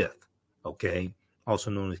V, okay, also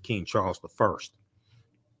known as King Charles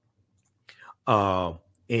I.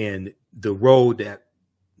 And the role that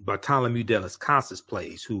Bartolomé de las Casas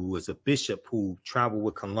plays, who was a bishop who traveled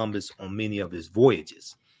with Columbus on many of his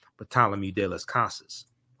voyages, Bartolomé de las Casas,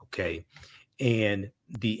 okay, and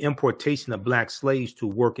the importation of black slaves to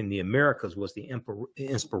work in the Americas was the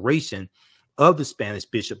inspiration of the Spanish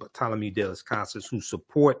Bishop Bartolomé de las Casas, whose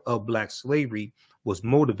support of black slavery was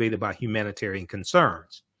motivated by humanitarian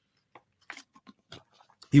concerns.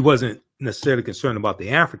 He wasn't necessarily concerned about the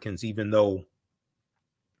Africans, even though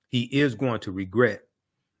he is going to regret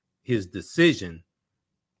his decision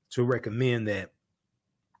to recommend that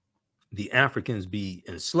the Africans be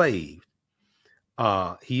enslaved.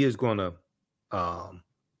 He is going to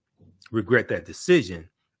regret that decision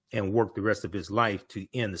and work the rest of his life to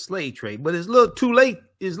end the slave trade. But it's a little too late.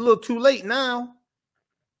 It's a little too late now.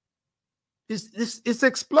 It's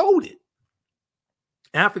exploded.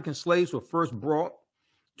 African slaves were first brought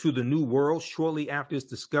to the New World shortly after its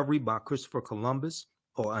discovery by Christopher Columbus,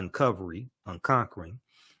 or unconquering.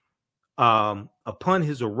 Upon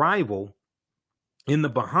his arrival in the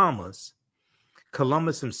Bahamas,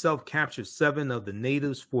 Columbus himself captured 7 of the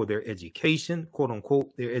natives for their education, quote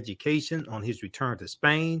unquote, their education on his return to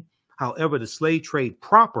Spain. However, the slave trade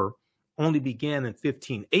proper only began in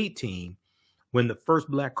 1518 when the first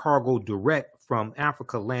black cargo direct from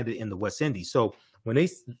Africa landed in the West Indies. So when they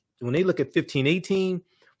look at 1518,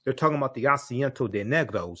 they're talking about the Asiento de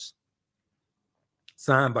Negros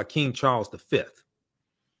signed by King Charles V.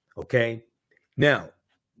 Okay. Now,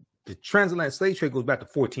 the transatlantic slave trade goes back to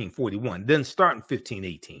 1441, then start in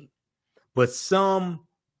 1518. But some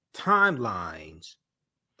timelines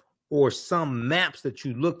or some maps that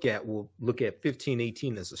you look at will look at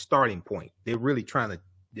 1518 as a starting point. They're really trying to,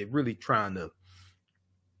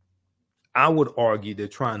 I would argue they're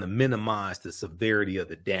trying to minimize the severity of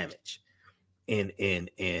the damage and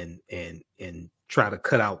try to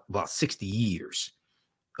cut out about 60 years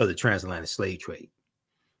of the transatlantic slave trade.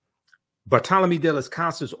 Bartolomé de las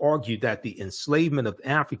Casas argued that the enslavement of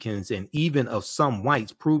Africans and even of some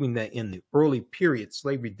whites, proving that in the early period,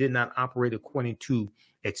 slavery did not operate according to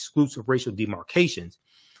exclusive racial demarcations,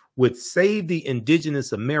 would save the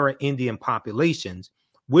indigenous Amerindian populations,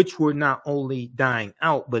 which were not only dying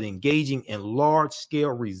out, but engaging in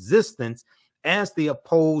large-scale resistance as they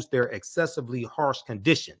opposed their excessively harsh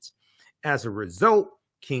conditions. As a result,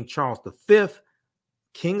 King Charles V,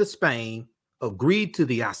 King of Spain, agreed to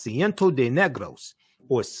the Asiento de Negros,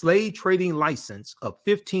 or slave trading license of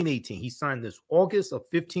 1518. He signed this August of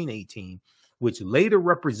 1518, which later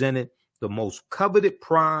represented the most coveted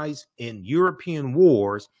prize in European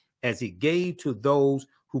wars, as it gave to those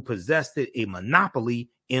who possessed a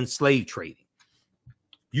monopoly in slave trading.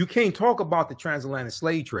 You can't talk about the transatlantic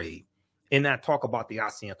slave trade and not talk about the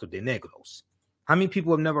Asiento de Negros. How many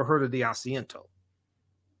people have never heard of the Asiento?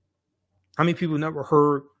 How many people have never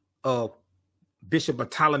heard of Bishop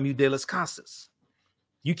Bartolomé de las Casas?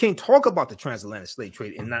 You can't talk about the transatlantic slave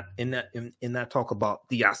trade and not talk about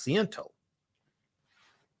the Asiento.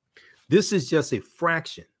 This is just a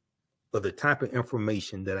fraction of the type of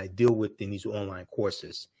information that I deal with in these online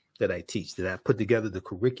courses that I teach, that I put together the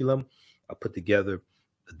curriculum, I put together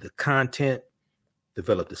the content,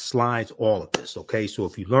 develop the slides, all of this. Okay. So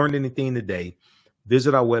if you learned anything today,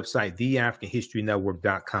 visit our website,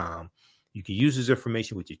 TheAfricanHistoryNetwork.com. You can use this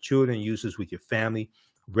information with your children, use this with your family.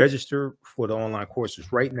 Register for the online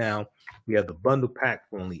courses right now. We have the bundle pack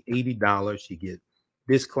for only $80. You get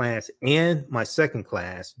this class and my second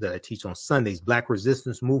class that I teach on Sundays, Black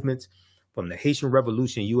Resistance Movements from the Haitian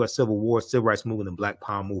Revolution, U.S. Civil War, Civil Rights Movement, and Black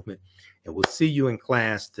Power Movement. And we'll see you in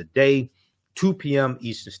class today, 2 p.m.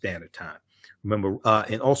 Eastern Standard Time. Remember,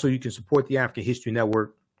 and also you can support the African History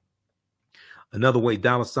Network another way,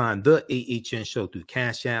 $ the AHN Show through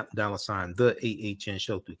Cash App, $ the AHN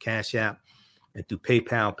Show through Cash App, and through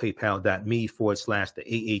PayPal, paypal.me/the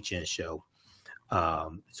AHN Show.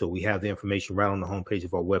 So we have the information right on the homepage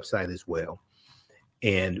of our website as well.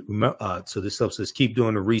 And so this helps us keep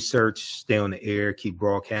doing the research, stay on the air, keep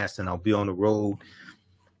broadcasting. I'll be on the road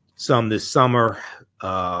some this summer,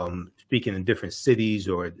 speaking in different cities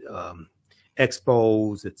or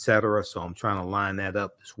expos, etc. So I'm trying to line that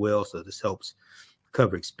up as well. So this helps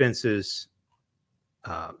cover expenses,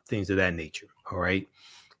 things of that nature. All right.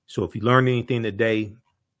 So if you learned anything today,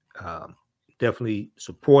 definitely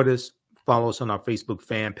support us. Follow us on our Facebook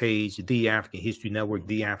fan page, The African History Network,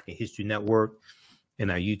 The African History Network,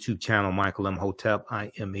 and our YouTube channel, Michael Imhotep,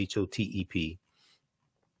 IMHOTEP.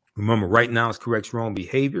 Remember, right now it's correct wrong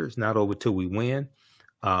behavior. It's not over till we win.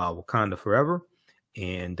 Wakanda forever.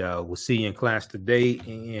 And we'll see you in class today,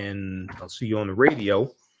 and I'll see you on the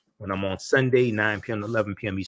radio when I'm on Sunday, 9 p.m. to 11 p.m.